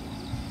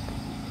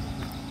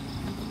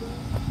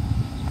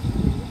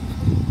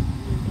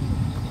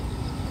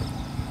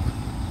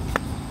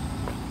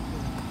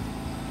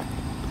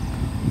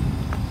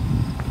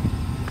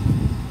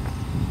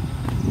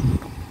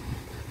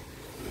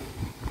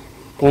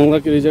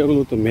 কংলাকের এই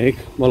জায়গাগুলোতে মেঘ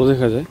ভালো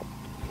দেখা যায়,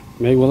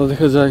 মেঘ ভালো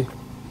দেখা যায়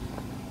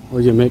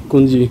ওই যে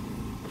মেঘকুঞ্জি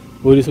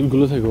ওই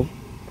রিসোর্টগুলো থেকেও।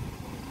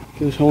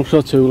 কিন্তু সমস্যা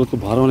হচ্ছে ওগুলো তো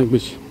ভাড়া অনেক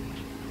বেশি।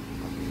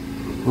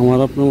 আমার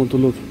আপনার মতো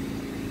লোক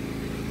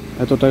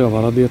এত টাকা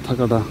ভাড়া দিয়ে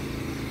থাকাটা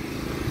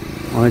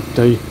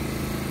অনেকটাই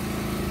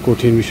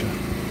কঠিন বিষয়।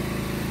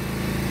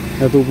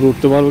 এত উপরে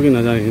উঠতে পারবো কি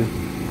না জানি না।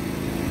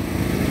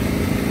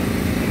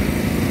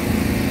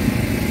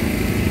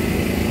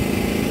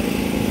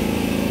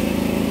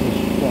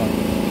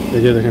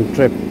 এই যে দেখেন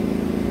ট্র্যাপ,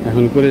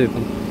 এখন করে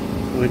যেতাম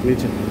অনেক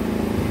নিচে।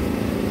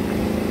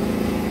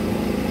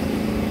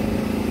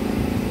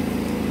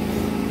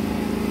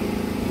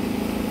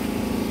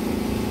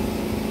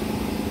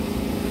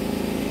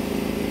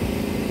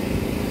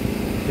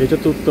 এটা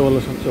তো উঠতে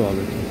পারলে সবচেয়ে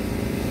ভালো,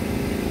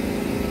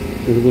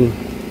 কিন্তু কোনো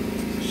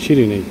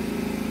সিঁড়ি নেই।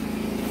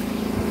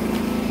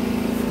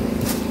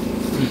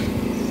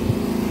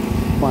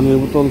 পানির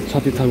বোতল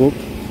ছাতি থাকুক।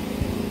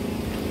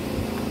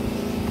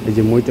 এই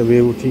যে মইটা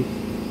বেয়ে উঠি,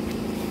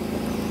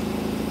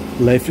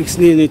 লাইফ রিস্ক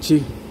নিয়ে নিচ্ছি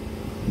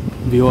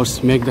ভিউয়ার্স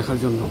মেঘ দেখার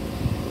জন্য।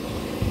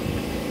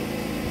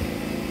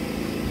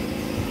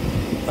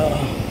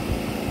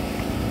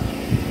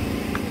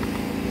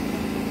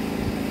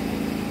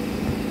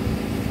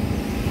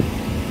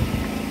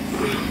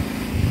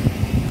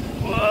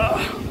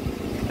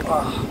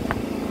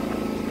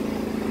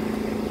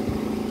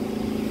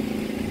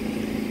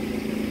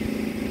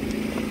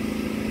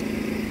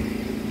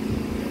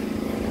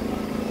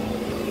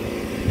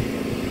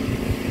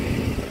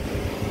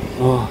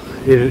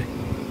 এর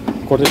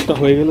কটেজটা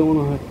হয়ে গেলে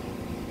মনে হয়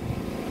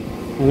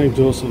অনেক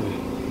জোস হবে।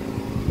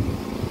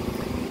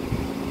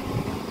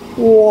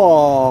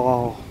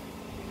 ওয়াও,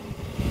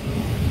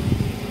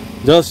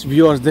 জাস্ট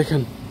ভিউয়ার্স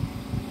দেখেন,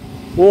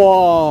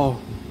 ওয়াও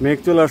মেঘ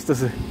চলে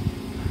আসতেছে।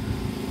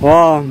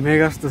 ওয়াও মেঘ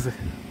আসতেছে।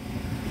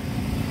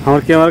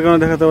 আমার ক্যামেরার কারণে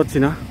দেখাতে পাচ্ছি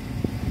না,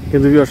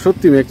 কিন্তু ভিউয়ার্স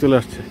সত্যি মেঘ চলে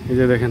আসছে। এই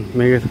যে দেখেন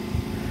মেঘের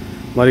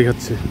বাড়ি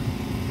খাচ্ছে।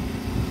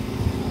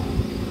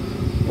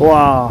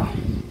 ওয়াও,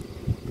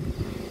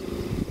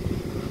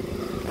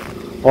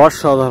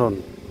 অসাধারণ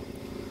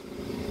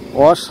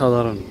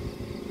অসাধারণ।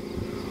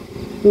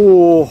 ও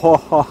হা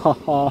হা হা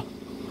হা,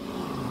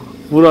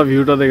 পুরা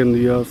ভিউটা দেখেন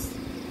ভিউয়ার্স।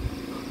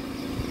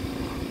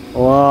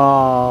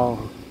 ওয়াও,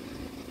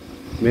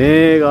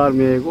 মেঘ আর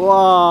মেঘ,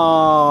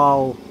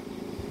 ওয়াও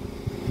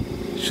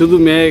শুধু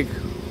মেঘ।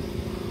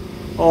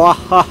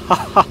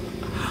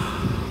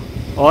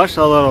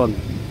 অসাধারণ,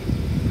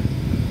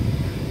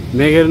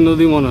 মেঘের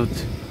নদী মনে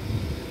হচ্ছে।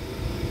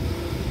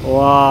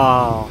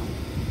 ওয়াও,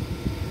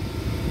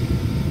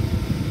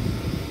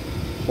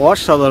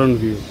 অসাধারণ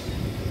ভিউ।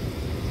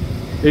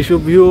 এইসব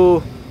ভিউ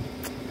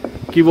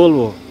কি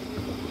বলবো,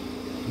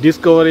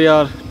 ডিসকভারি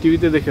আর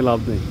টিভিতে দেখে লাভ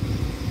নেই।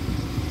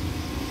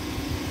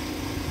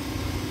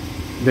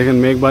 দেখেন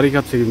মেঘ বাড়ি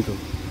খাচ্ছে কিন্তু।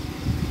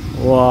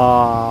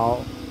 ওয়াও,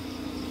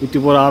 একটু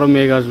পরে আরো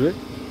মেঘ আসবে,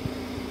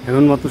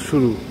 এখন মাত্র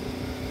শুরু।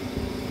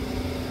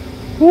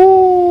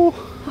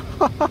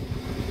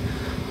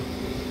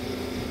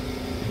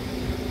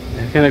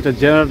 এখানে একটা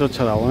জেনারেটর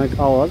ছাড়া অনেক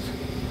আওয়াজ।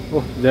 ও,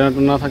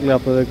 জেনারেটর না থাকলে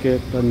আপনাদেরকে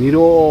একটা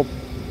নীরব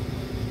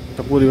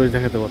একটা পরিবেশ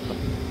দেখাতে পারতাম।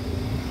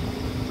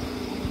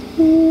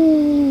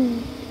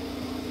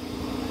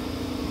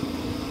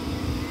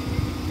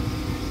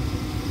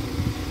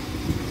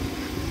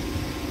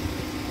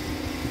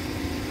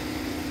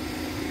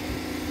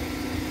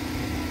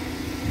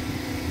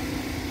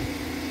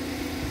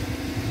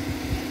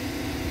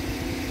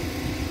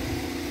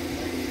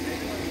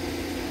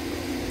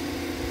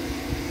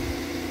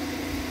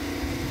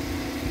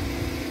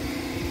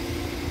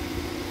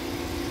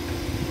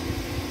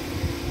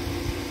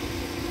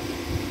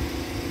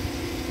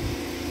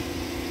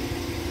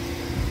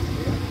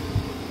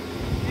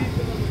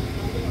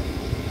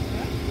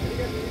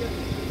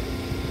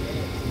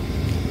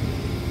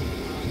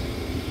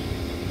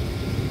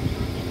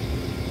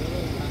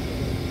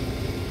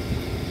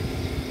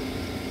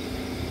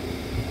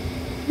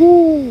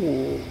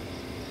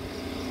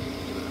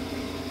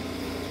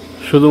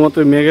 শুধুমাত্র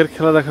মেঘের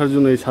খেলা দেখার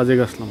জন্য এই ছাদে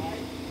গেছিলাম।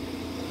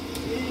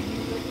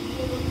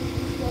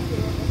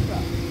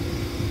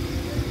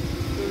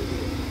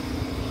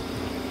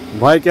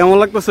 ভাই কেমন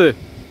লাগতেছে?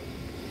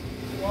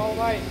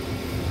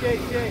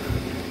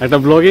 একটা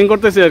ব্লগিং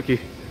করতেছি আর কি।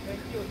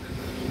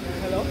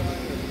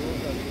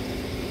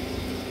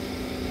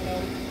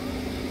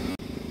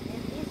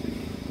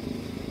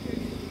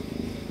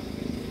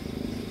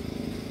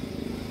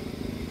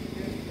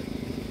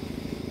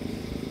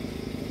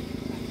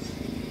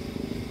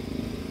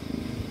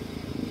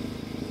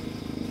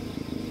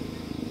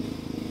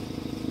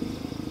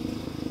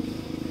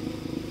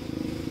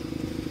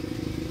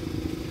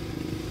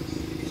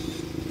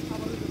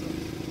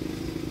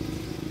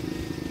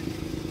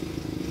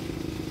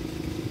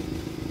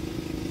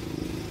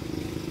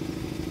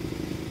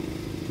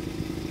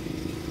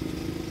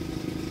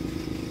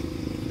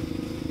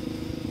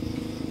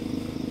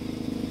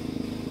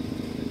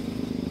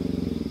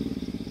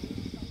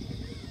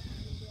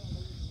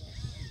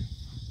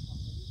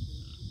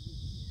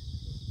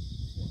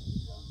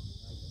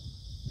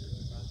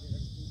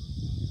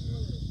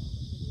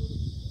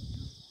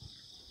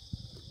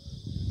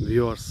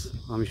 ভিউয়ার্স,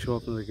 আমি সব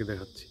আপনাদেরকে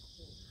দেখাচ্ছি।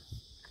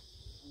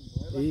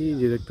 এই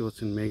যে দেখতে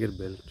পাচ্ছেন মেঘের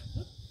বেল্ট,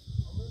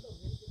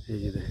 এই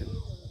যে দেখেন।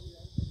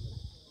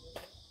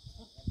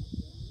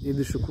 এই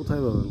দৃশ্য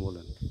কোথায় পাবেন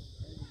বলেন?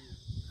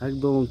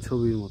 একদম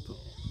ছবির মতো,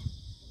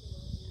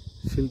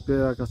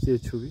 শিল্পের আকাশে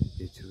এই ছবি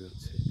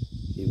হচ্ছে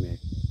এই মেঘ।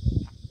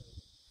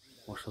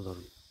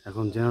 অসাধারণ।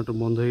 এখন জেনারেটর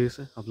বন্ধ হয়ে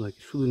গেছে, আপনাকে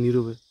শুধু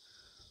নীরবে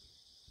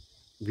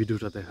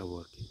ভিডিওটা দেখাবো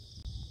আর কি।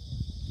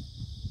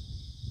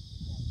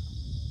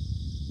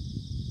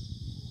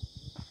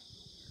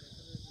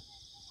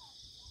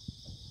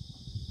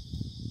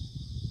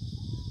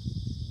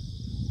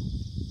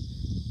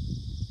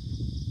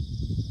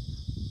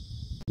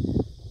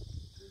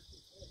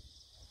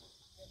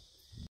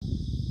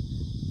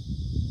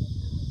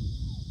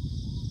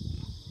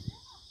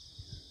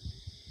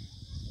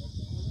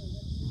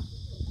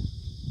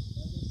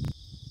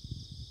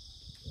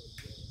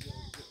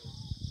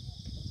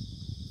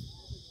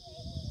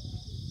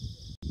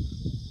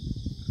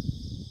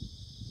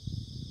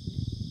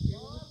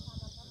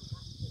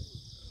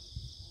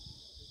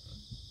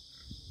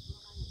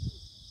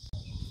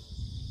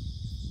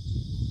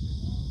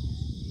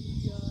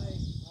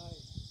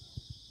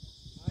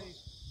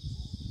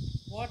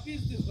 What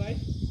is this,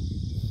 right?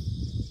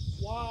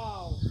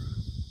 Wow.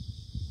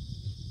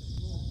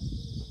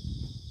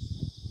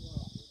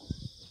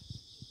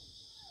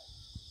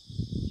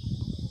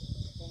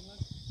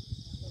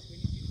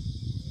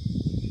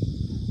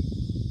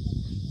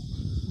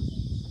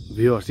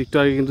 Viewers, একটু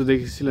আগে কিন্তু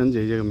দেখেছিলেন যে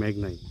এই জায়গায় মেঘ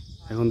নাই,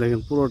 এখন দেখেন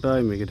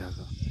পুরোটাই মেঘে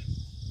ঢাকা।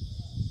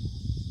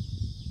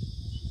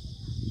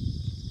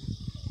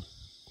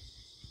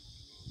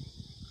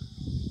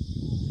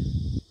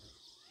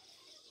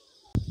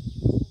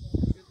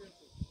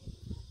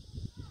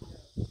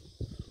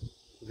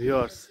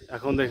 ভিউয়ার্স,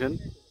 এখন দেখেন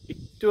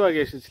একটু আগে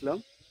এসেছিলাম,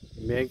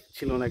 মেঘ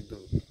ছিল না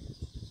একদম।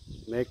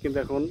 মেঘ কিন্তু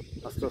এখন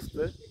আস্তে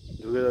আস্তে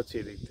ঢুকে যাচ্ছে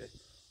এই দিক থেকে।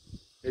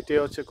 এটাই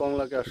হচ্ছে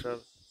কমলাকে আসার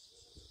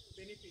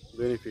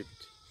বেনিফিট।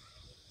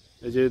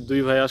 এই যে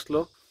দুই ভাই আসলো,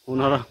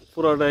 ওনারা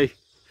পুরোটাই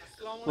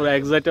পুরো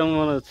এক্সাইটেড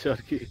মনে হচ্ছে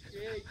আর কি।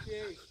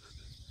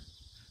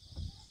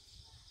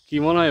 কি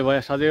মনে হয় ভাই,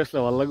 সাজিয়ে আসলে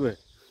ভালো লাগবে?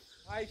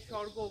 ভাই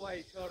স্বর্গ, ভাই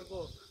স্বর্গ,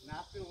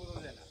 নাচতে বলা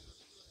যায় না।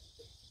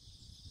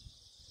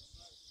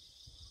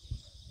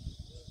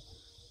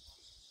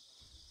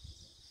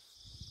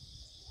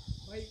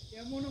 ভাই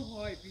এমনও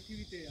হয়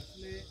পৃথিবীতে,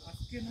 আসলে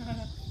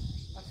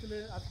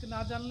আজকে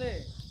না জানলে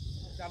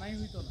জানাই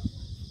হইতো না।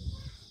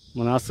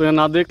 মানে আজকে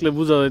না দেখলে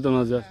বোঝা যেত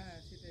না যে। হ্যাঁ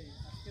সেটাই,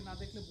 আজকে না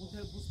দেখলে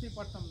বুঝতেই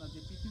পারতাম না যে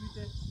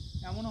পৃথিবীতে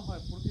এমনও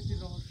হয়, প্রকৃতির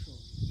রহস্য।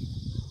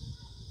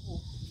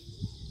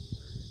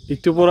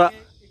 একটু পরা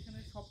এখানে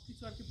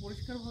সবকিছু আর কি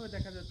পরিষ্কারভাবে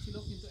দেখা যাচ্ছিল,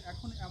 কিন্তু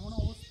এখন এমন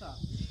অবস্থা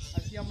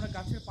আর কি, আমরা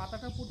গাছের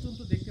পাতাটা পর্যন্ত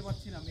দেখতে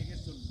পাচ্ছি না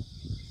মেঘের জন্য।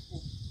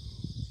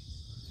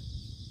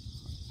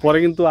 পরে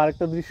কিন্তু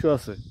আরেকটা দৃশ্য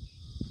আছে,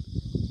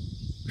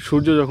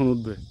 সূর্য যখন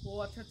উঠবে। ও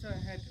আচ্ছা আচ্ছা,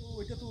 হ্যাঁ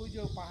ওইটা তো ওই যে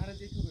পাহাড়ে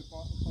যেতে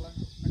হবে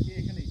নাকি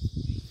এখানেই?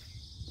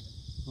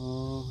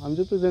 আমি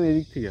যত জানি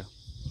এদিক থেকে।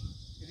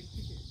 এদিক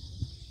থেকে?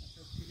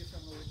 আচ্ছা ঠিক আছে,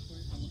 আমরা ওয়েট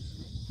করি, সমস্যা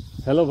নেই।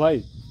 হ্যালো ভাই,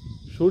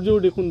 সূর্য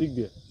উঠে কোন দিক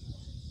দিয়ে?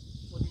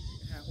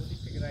 হ্যাঁ ওদিক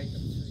থেকে, রাইট।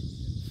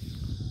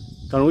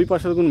 কারণ ওই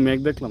পাশে কোনো মেঘ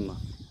দেখলাম না,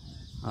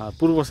 আর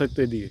পূর্ব সাইড তো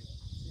এদিকে।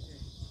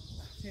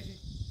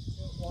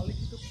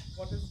 অলিখিত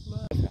কটেজগুলো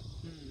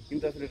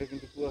কিন্তু আসলে এটা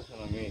কিন্তু কুয়াশা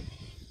না, মেঘ,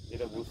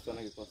 যেটা বুঝতে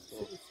নাকি কষ্ট।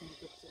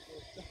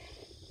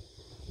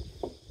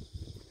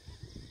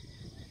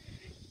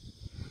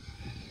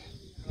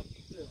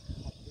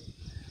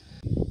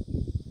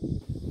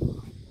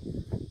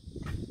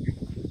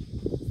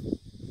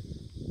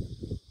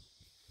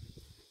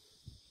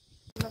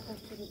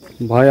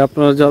 ভাই,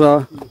 আপনারা যারা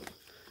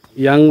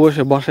ইয়াং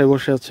বসে বাসায়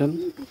বসে আছেন,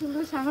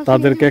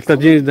 তাদেরকে একটা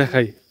জিনিস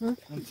দেখাই।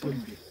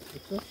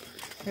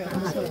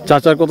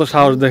 চাচার কত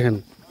সাহস দেখেন,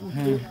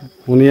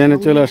 উনি এনে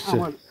চলে আসছে।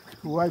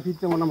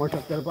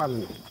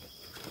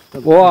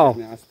 ওয়াও,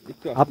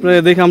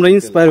 আপনারা দেখে আমরা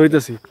ইন্সপায়ার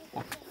হইতেছি।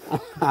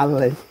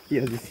 আল্লাহ কি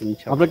দিচ্ছি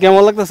আপনার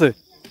কেমন লাগতেছে?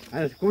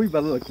 খুবই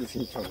ভালো লাগতেছে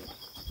ইনশাআল্লাহ।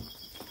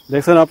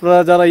 দেখছেন আপনারা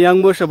যারা ইয়াং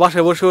বয়সে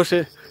বাসায় বসে বসে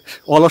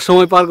অলস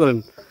সময় পার করেন,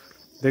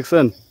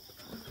 দেখছেন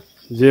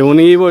যে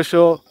উনি এই বয়সে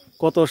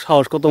কত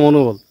সাহস, কত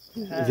মনোবল,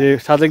 যে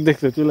সাজেক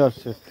দেখতে চলে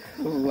আসছে।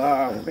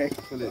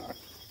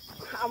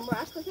 আমরা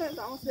আসতেছে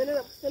আমার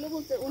ছেলে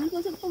বলছে, উনি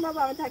বলছে তোমরা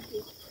আমি থাকি,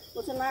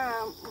 বলছে না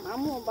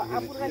আম্মু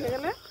আপুর কাছে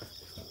গেলে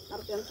আর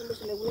টেনশন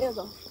বেশি নেই, বুঝে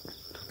যাও।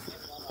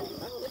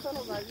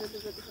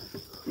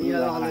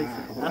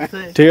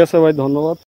 ঠিক আছে ভাই, ধন্যবাদ।